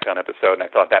good Smackdown episode, and I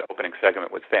thought that opening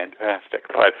segment was fantastic.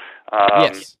 But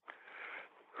yes.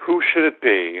 who should it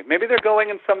be? Maybe they're going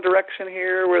in some direction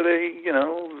here where they,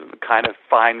 kind of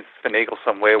finagle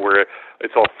some way where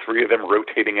it's all three of them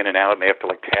rotating in and out and they have to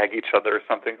like tag each other or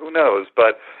something. Who knows?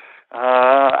 But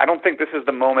I don't think this is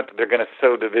the moment that they're going to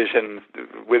sow division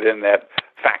within that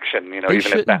faction. They even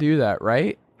shouldn't do that,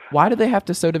 right? Why do they have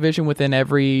to sow division within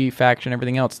every faction,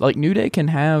 everything else? Like, New Day can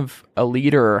have a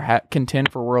leader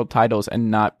contend for world titles and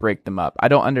not break them up. I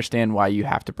don't understand why you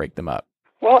have to break them up.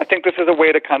 Well, I think this is a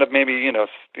way to kind of maybe,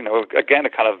 again, to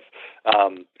kind of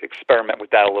experiment with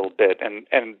that a little bit. And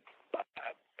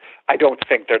I don't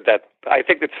think I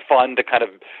think it's fun to kind of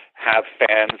have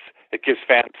fans. It gives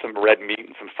fans some red meat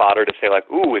and some fodder to say like,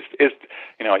 ooh, is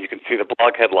you can see the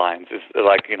blog headlines. Is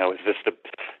this the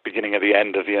beginning of the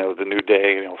end of, the New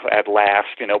Day, at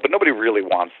last, but nobody really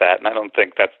wants that. And I don't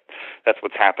think that's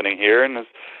what's happening here. And as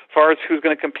far as who's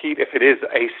going to compete, if it is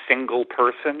a single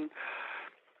person,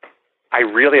 I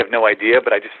really have no idea,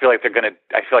 but I just feel like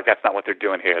I feel like that's not what they're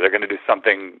doing here. They're going to do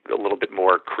something a little bit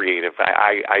more creative.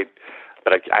 I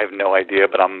have no idea,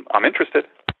 but I'm interested.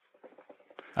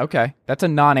 Okay, that's a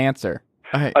non-answer.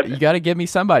 Okay, you got to give me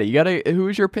somebody. Who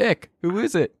is your pick? Who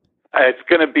is it? It's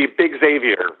going to be Big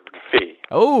Xavier Fee.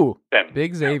 Oh,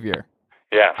 Big Xavier.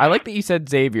 Yeah. I like that you said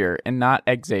Xavier and not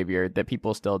Xavier, that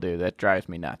people still do. That drives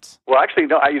me nuts. Well, actually,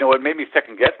 no. It made me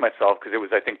second guess myself because it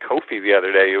was, I think, Kofi the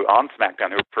other day on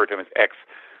SmackDown who referred to him as X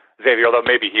Xavier, although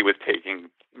maybe he was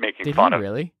making fun of. Did he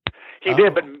really? He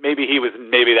did, but maybe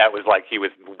that was like he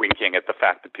was winking at the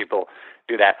fact that people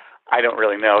do that. I don't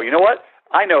really know. You know what?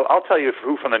 I know. I'll tell you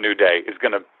who from the New Day is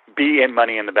going to be in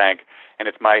Money in the Bank, and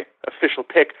it's my official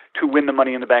pick to win the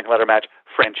Money in the Bank ladder match,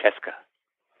 Francesca.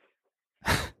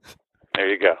 There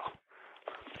you go.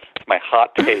 It's my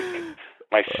hot take.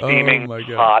 My steaming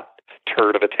hot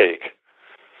turd of a take.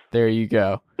 There you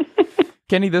go.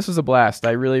 Kenny, this was a blast.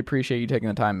 I really appreciate you taking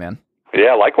the time, man.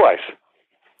 Yeah, likewise.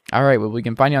 All right, well, we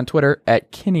can find you on Twitter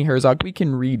at Kenny Herzog. We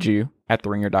can read you at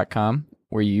TheRinger.com,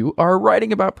 where you are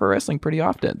writing about pro wrestling pretty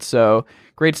often. So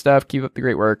great stuff. Keep up the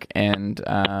great work, and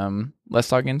let's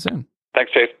talk again soon.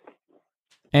 Thanks, Chase.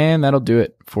 And that'll do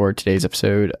it for today's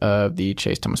episode of the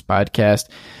Chase Thomas Podcast.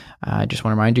 I just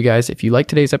want to remind you guys, if you like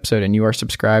today's episode and you are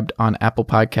subscribed on Apple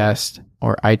Podcasts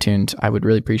or iTunes, I would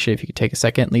really appreciate if you could take a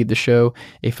second, leave the show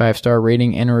a 5-star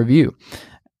rating and a review.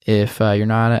 If you're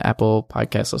not an Apple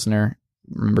Podcast listener,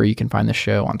 remember you can find the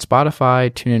show on Spotify,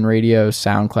 TuneIn Radio,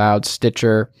 SoundCloud,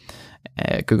 Stitcher,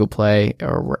 Google Play,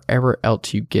 or wherever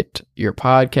else you get your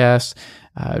podcasts.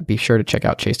 Be sure to check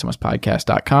out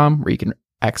ChaseThomasPodcast.com, where you can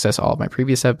access all of my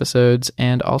previous episodes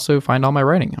and also find all my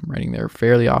writing. I'm writing there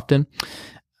fairly often.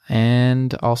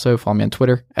 And also follow me on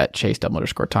Twitter at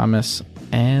Chase_Thomas,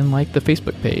 and like the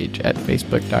Facebook page at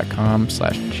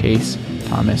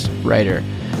facebook.com/ChaseThomasWriter.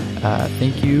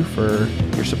 Thank you for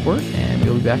your support, and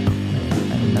we'll be back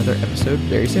with another episode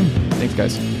very soon. Thanks,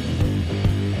 guys.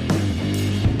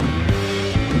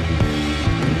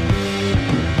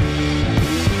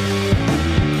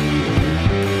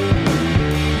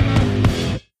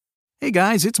 Hey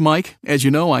guys, it's Mike. As you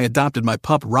know, I adopted my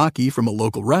pup Rocky from a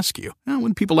local rescue. Now,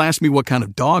 when people asked me what kind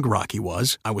of dog Rocky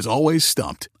was, I was always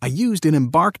stumped. I used an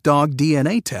Embark dog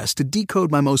DNA test to decode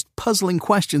my most puzzling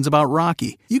questions about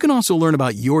Rocky. You can also learn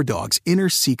about your dog's inner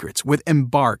secrets with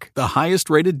Embark, the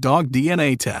highest-rated dog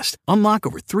DNA test. Unlock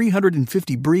over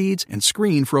 350 breeds and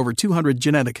screen for over 200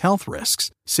 genetic health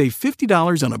risks. Save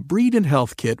 $50 on a breed and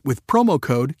health kit with promo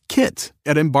code KIT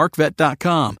at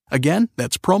EmbarkVet.com. Again,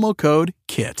 that's promo code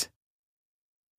KIT.